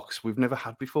in the box we've never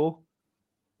had before,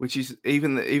 which is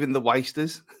even the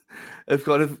wasters have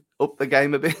kind of upped the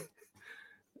game a bit.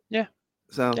 Yeah.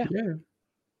 So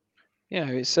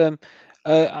it's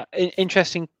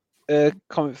interesting.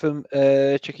 Comment from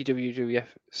Chucky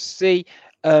WWFC.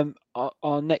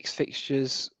 Our next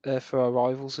fixtures for our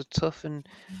rivals are tough, and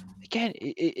again,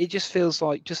 it just feels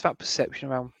like just that perception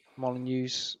around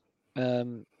Molineux's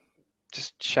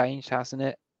just changed, hasn't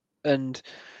it? And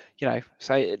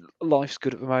say life's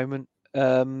good at the moment.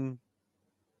 And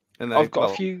I've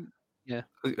got a few. Yeah,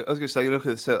 I was going to say, you look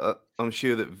at. I'm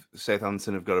sure that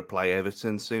Southampton have got to play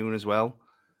Everton soon as well,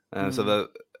 so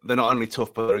they're not only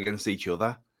tough, but they're against each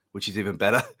other, which is even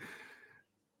better.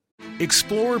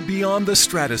 Explore beyond the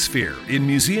stratosphere in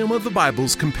Museum of the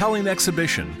Bible's compelling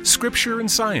exhibition, Scripture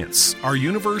and Science, Our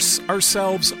Universe,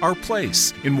 Ourselves, Our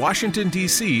Place, in Washington,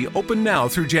 D.C., open now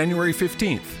through January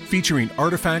 15th, featuring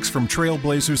artifacts from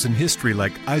trailblazers in history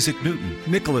like Isaac Newton,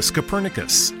 Nicholas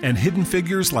Copernicus, and hidden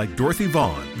figures like Dorothy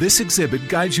Vaughan. This exhibit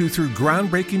guides you through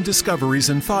groundbreaking discoveries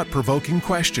and thought-provoking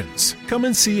questions. Come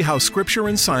and see how Scripture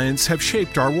and Science have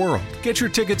shaped our world. Get your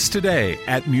tickets today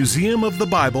at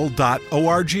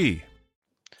museumofthebible.org.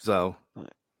 So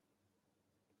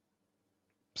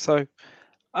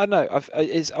I don't know. I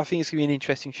think it's going to be an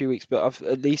interesting few weeks, but I've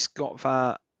at least got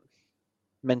that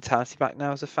mentality back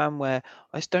now as a fan where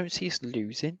I just don't see us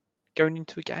losing going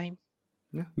into a game.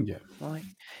 Yeah. Like,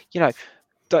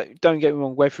 don't get me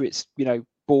wrong. Whether it's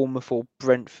Bournemouth or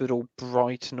Brentford or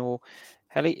Brighton or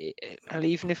hell,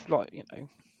 even if we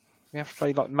have to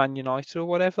play like Man United or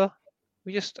whatever,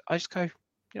 I just go,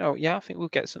 I think we'll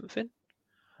get something.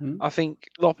 I think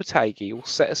Lopetegui will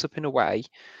set us up in a way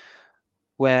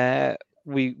where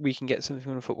we can get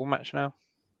something in a football match now.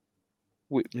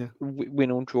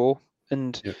 Win or draw,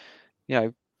 and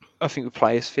I think the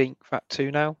players think that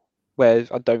too now.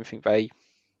 Whereas I don't think they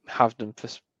have done for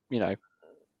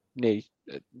nearly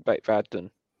they had done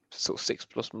for sort of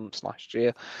 6+ months last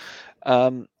year.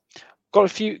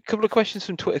 Got a couple of questions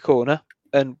from Twitter Corner,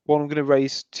 and one I'm going to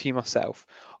raise to you myself.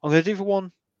 I'm going to do the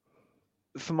one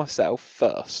for myself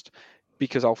first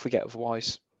because I'll forget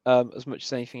otherwise. As much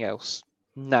as anything else.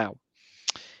 Now,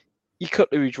 you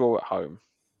cutlery draw at home.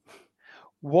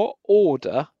 What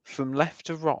order from left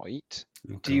to right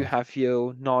do you have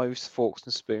your knives, forks,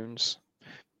 and spoons?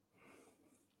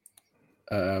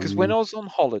 Because when I was on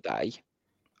holiday,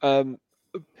 the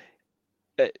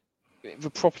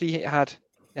property had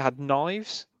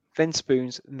knives, then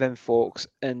spoons, and then forks,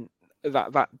 and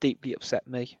that deeply upset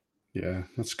me. Yeah,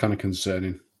 that's kind of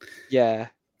concerning. Yeah.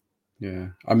 Yeah,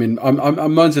 I mean,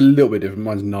 mine's a little bit different.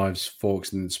 Mine's knives,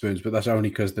 forks, and spoons, but that's only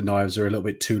because the knives are a little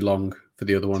bit too long for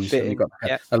the other ones. And you've got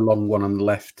a long one on the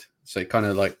left, so it kind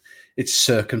of like it's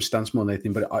circumstance more than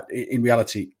anything. But in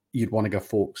reality, you'd want to go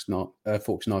forks,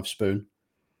 knife, spoon.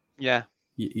 Yeah,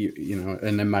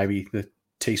 and then maybe the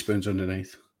teaspoons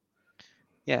underneath.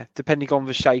 Yeah, depending on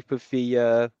the shape of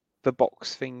the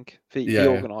box thing, the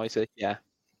organizer. Yeah.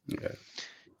 Yeah.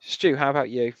 Stu, how about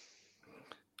you?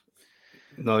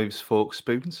 Knives, forks,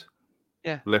 spoons.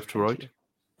 Yeah. Left to right.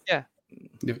 Yeah.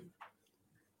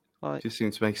 Just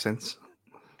seems to make sense.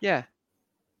 Yeah.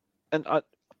 And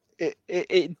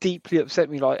it deeply upset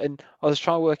me. And I was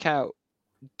trying to work out: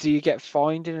 do you get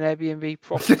fined in an Airbnb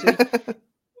property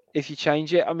if you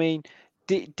change it? I mean,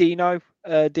 Dino,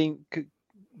 Dean,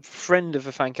 friend of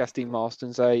the Fancast, Dean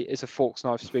Marston's is a forks,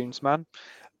 knives, spoons man.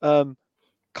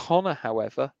 Connor,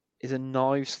 however, is a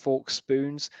knives, forks,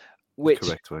 spoons, which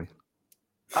correct way.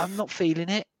 I'm not feeling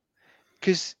it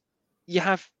because you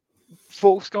have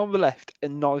forks go on the left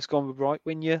and knives go on the right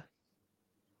when you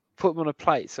put them on a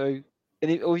plate. So,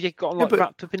 or you've got them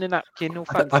wrapped up in a napkin or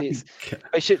fancy.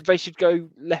 They should go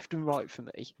left and right for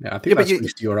me. Yeah, I think that's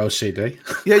just your OCD.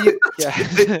 Yeah.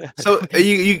 So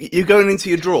you're going into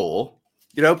your drawer,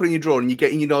 you're opening your drawer, and you're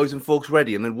getting your knives and forks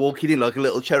ready, and then walking in like a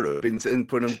little cherub and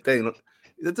putting them down.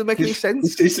 That doesn't make any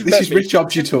sense. This is Rich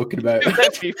Jobs you're talking about. I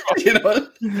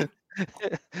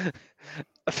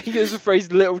think it was the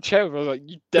phrase "little cherub." I was like,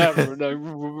 "You damn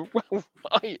know." Well,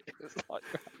 right.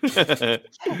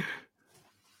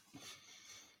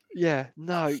 Yeah,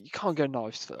 no, you can't go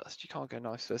knives first. You can't go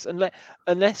knives first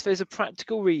unless there's a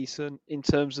practical reason in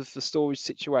terms of the storage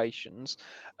situations.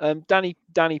 Danny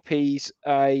P's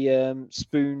a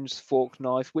spoons, fork,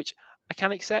 knife, which I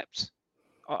can accept.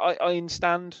 I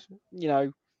understand,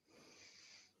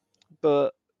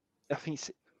 but I think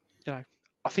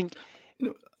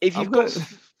if you've got,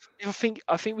 I think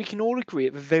we can all agree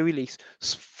at the very least,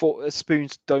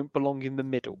 spoons don't belong in the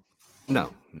middle.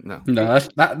 No.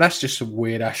 That's just some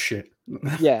weird ass shit.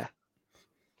 Yeah,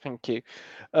 thank you.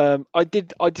 I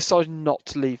decided not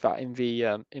to leave that in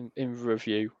the in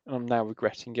review, and I'm now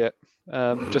regretting it,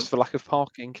 just for lack of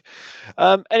parking.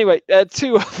 Anyway,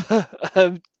 two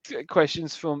other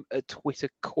questions from a Twitter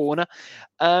Corner.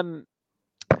 From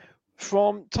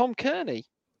Tom Kearney,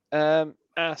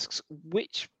 asks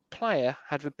which player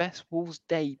had the best Wolves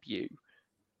debut.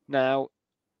 Now,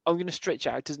 I'm going to stretch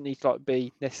out. It doesn't need to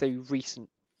be necessarily recent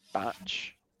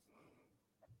batch,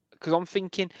 because I'm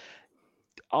thinking,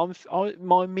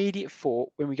 my immediate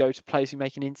thought when we go to players who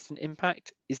make an instant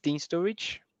impact is Dean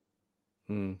Sturridge.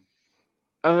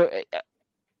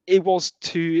 It was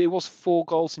 4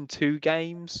 goals in 2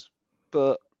 games,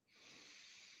 but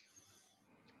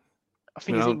I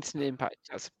think his instant impact,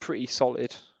 that's pretty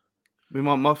solid. I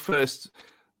mean, my first,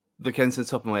 the came to the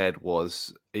top of my head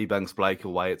was Ebanks Blake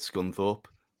away at Scunthorpe,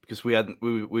 because we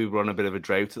were on a bit of a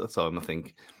drought at the time, I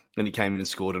think, and he came in and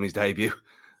scored on his debut,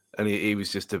 and he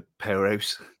was just a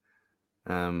powerhouse.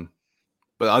 But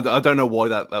I don't know why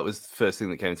that was the first thing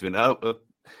that came to me.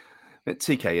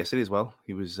 TK yesterday as well.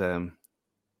 He was he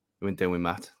went down with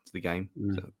Matt to the game.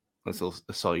 So that's all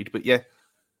aside, but yeah,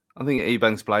 I think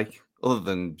Ebanks Blake, other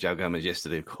than Joao GOALmes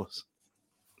yesterday, of course.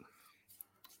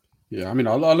 Yeah, I mean,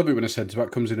 I love it when a centre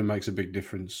back comes in and makes a big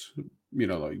difference.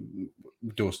 Like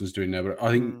Dawson's doing there. But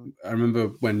I think I remember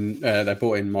when they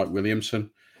brought in Mike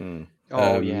Williamson. Yeah.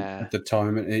 At the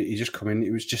time, and he just come in.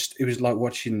 It was like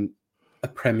watching a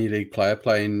Premier League player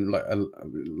playing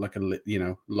like a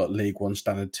League One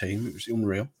standard team. It was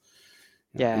unreal.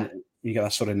 Yeah. And you get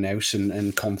that sort of nous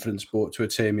and confidence brought to a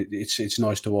team. It's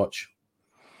nice to watch.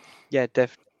 Yeah,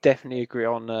 definitely agree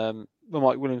on the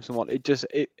Mike Williamson one.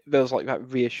 It feels like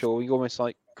that reassuring, almost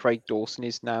like Craig Dawson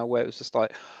is now, where it was just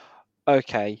like,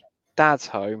 okay, Dad's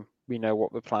home. We know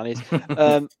what the plan is.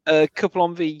 A couple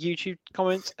on the YouTube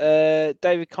comments.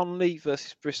 David Connolly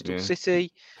versus Bristol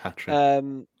City.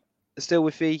 Still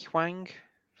with the Hwang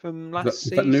from last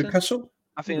season. Is that Newcastle?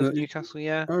 I think it was Newcastle,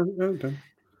 yeah. Oh, okay.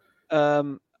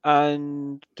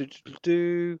 And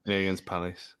against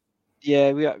Palace.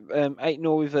 Yeah, we got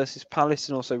 8-0 versus Palace,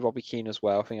 and also Robbie Keane as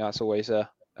well. I think that's always a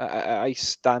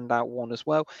standout one as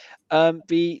well.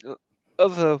 The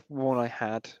other one I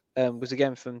had was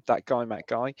again from that guy, Matt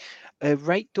Guy.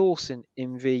 Ray Dawson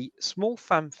in the small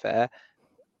fanfare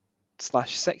 /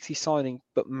 sexy signing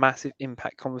but massive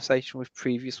impact conversation with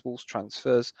previous Wolves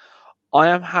transfers. I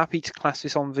am happy to class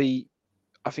this on the,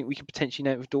 I think we can potentially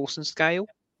name it with Dawson scale.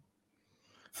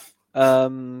 I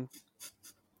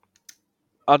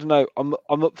don't know.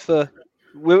 I'm up for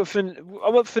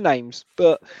names,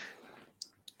 but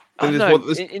I don't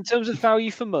know. In terms of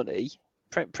value for money,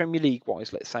 Premier League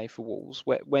wise, let's say for Wolves,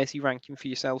 where's he ranking for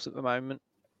yourselves at the moment?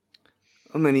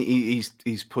 I mean,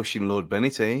 he's pushing Lord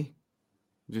Bennett.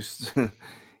 Just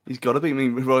he's got to be. I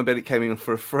mean, Ryan Bennett came in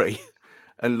for a free,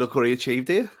 and look what he achieved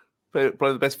here.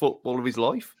 Probably the best football of his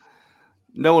life.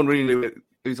 No one really knew it.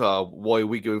 He was like, why are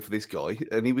we going for this guy?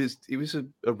 And he was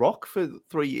a rock for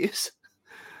 3 years.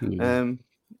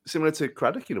 Similar to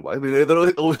Craddock in a way. I mean,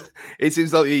 it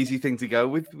seems like the easy thing to go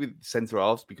with centre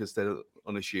halves because they're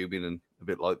unassuming and a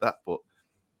bit like that. But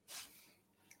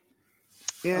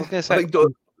yeah, I think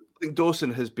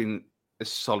Dawson has been as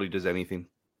solid as anything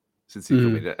since he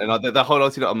come in. And they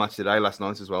highlighted it on Match Today last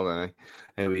night as well. Don't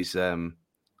they? How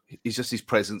he's just his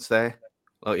presence there.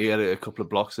 Like he had a couple of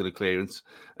blocks and a clearance,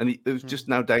 and there was just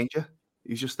no danger.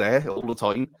 He's just there all the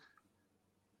time.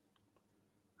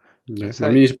 Yeah. I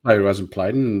mean, he's a player who hasn't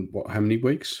played in how many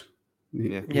weeks?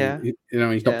 Yeah.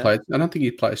 He's not played. I don't think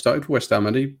he started for West Ham,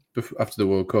 had he, after the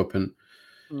World Cup? And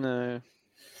no,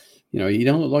 he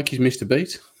don't look like he's missed a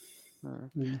beat.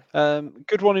 No.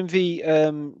 Good one in the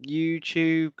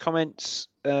YouTube comments.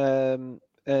 Dean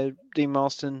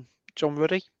Marston, John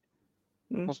Ruddy.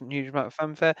 Wasn't a huge amount of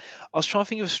fanfare. I was trying to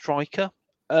think of a striker.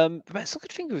 The best I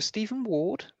could think of was Stephen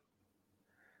Ward.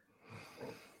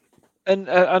 And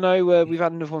I know we've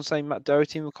had another one saying Matt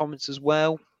Doherty in the comments as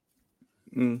well.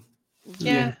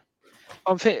 Yeah.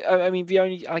 I mean,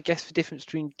 the difference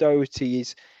between Doherty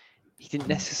is he didn't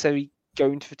necessarily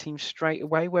go into the team straight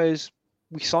away, whereas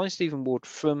we signed Stephen Ward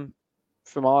from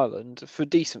Ireland for a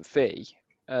decent fee,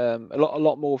 a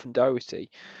lot more than Doherty.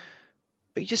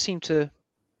 But he just seemed to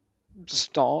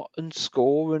start and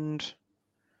score and,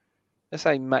 let's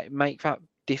say, make that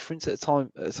difference at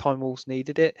the time Wolves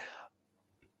needed it.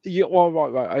 Yeah, well,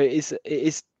 right. It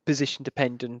is position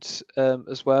dependent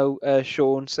as well.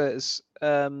 Sean says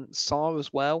Sarr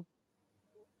as well.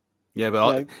 Yeah,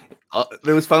 but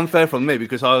there was fanfare from me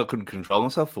because I couldn't control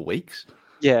myself for weeks.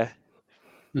 Yeah.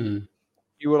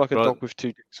 You were like a dog with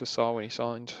two dicks for Sarr when he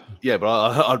signed. Yeah,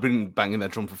 but I'd been banging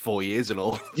that drum for 4 years and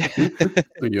all. Yeah.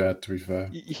 You had, to be fair.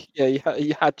 Yeah,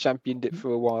 you had championed it for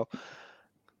a while.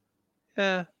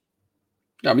 Yeah.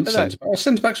 I mean,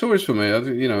 centre back's always for me.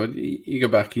 You go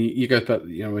back.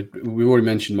 We've already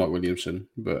mentioned Mike Williamson,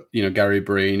 but Gary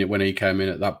Breen when he came in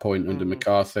at that point under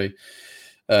McCarthy.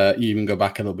 You even go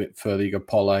back a little bit further. You go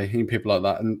Polle, people like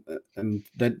that, and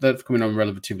they've come in on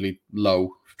relatively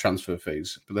low transfer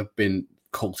fees, but they've been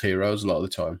cult heroes a lot of the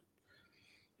time.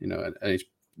 And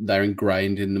they're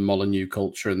ingrained in the Molyneux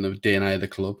culture and the DNA of the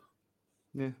club.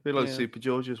 Yeah, a bit like Super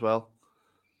George as well.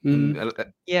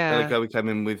 Yeah, we came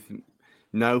in with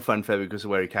no fanfare because of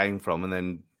where he came from, and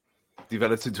then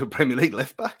developed into a Premier League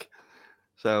left back.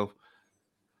 So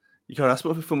you can't ask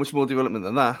for much more development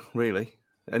than that, really.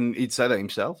 And he'd say that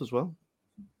himself as well.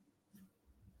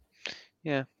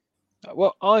 Yeah.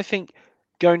 Well, I think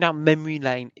going down memory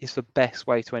lane is the best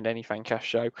way to end any Fancast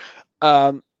show.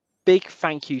 Big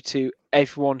thank you to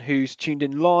everyone who's tuned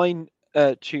in live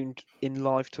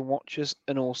to watch us,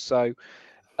 and also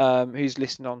who's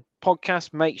listening on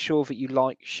podcast. Make sure that you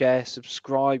like, share,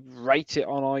 subscribe, rate it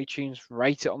on iTunes,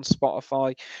 rate it on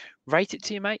Spotify, rate it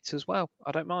to your mates as well.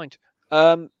 I don't mind.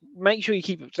 Make sure you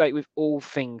keep up to date with all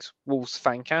things Wolves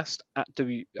Fancast at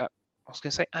WWFC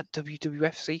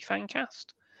Fancast.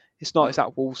 It's not. It's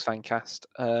at Wolves Fancast.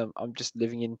 I'm just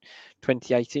living in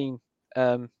 2018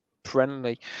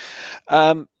 perennially.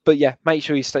 But yeah, make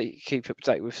sure you keep up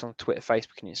to date with us on Twitter,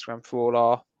 Facebook, and Instagram for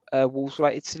all our Wolves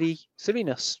related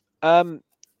silliness.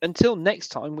 until next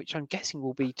time, which I'm guessing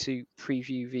will be to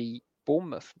preview the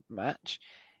Bournemouth match,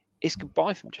 it's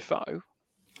goodbye from Jafo.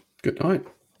 Good night.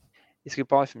 It's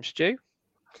goodbye from Stu.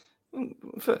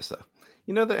 First, though,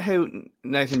 you know that how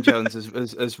Nathan Jones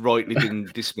has rightly been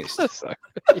dismissed. So,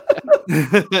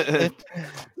 I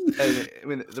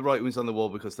mean, the writing's on the wall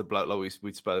because the bloke, like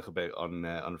we spoke about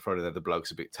on Friday, that the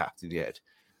bloke's a bit tapped in the head,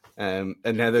 and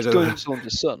now they're going to the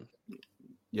sun.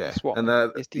 Yeah, That's what, and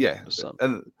the sun.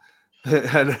 and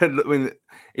I mean,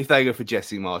 if they go for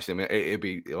Jesse Marsh, I mean, it'd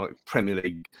be like Premier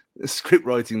League script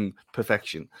writing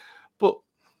perfection. But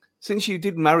since you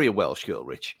did marry a Welsh girl,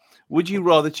 Rich, would you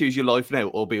rather choose your life now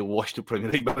or be a washed-up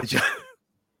Premier League manager?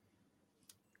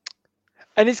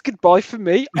 And it's goodbye for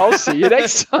me. I'll see you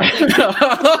next time.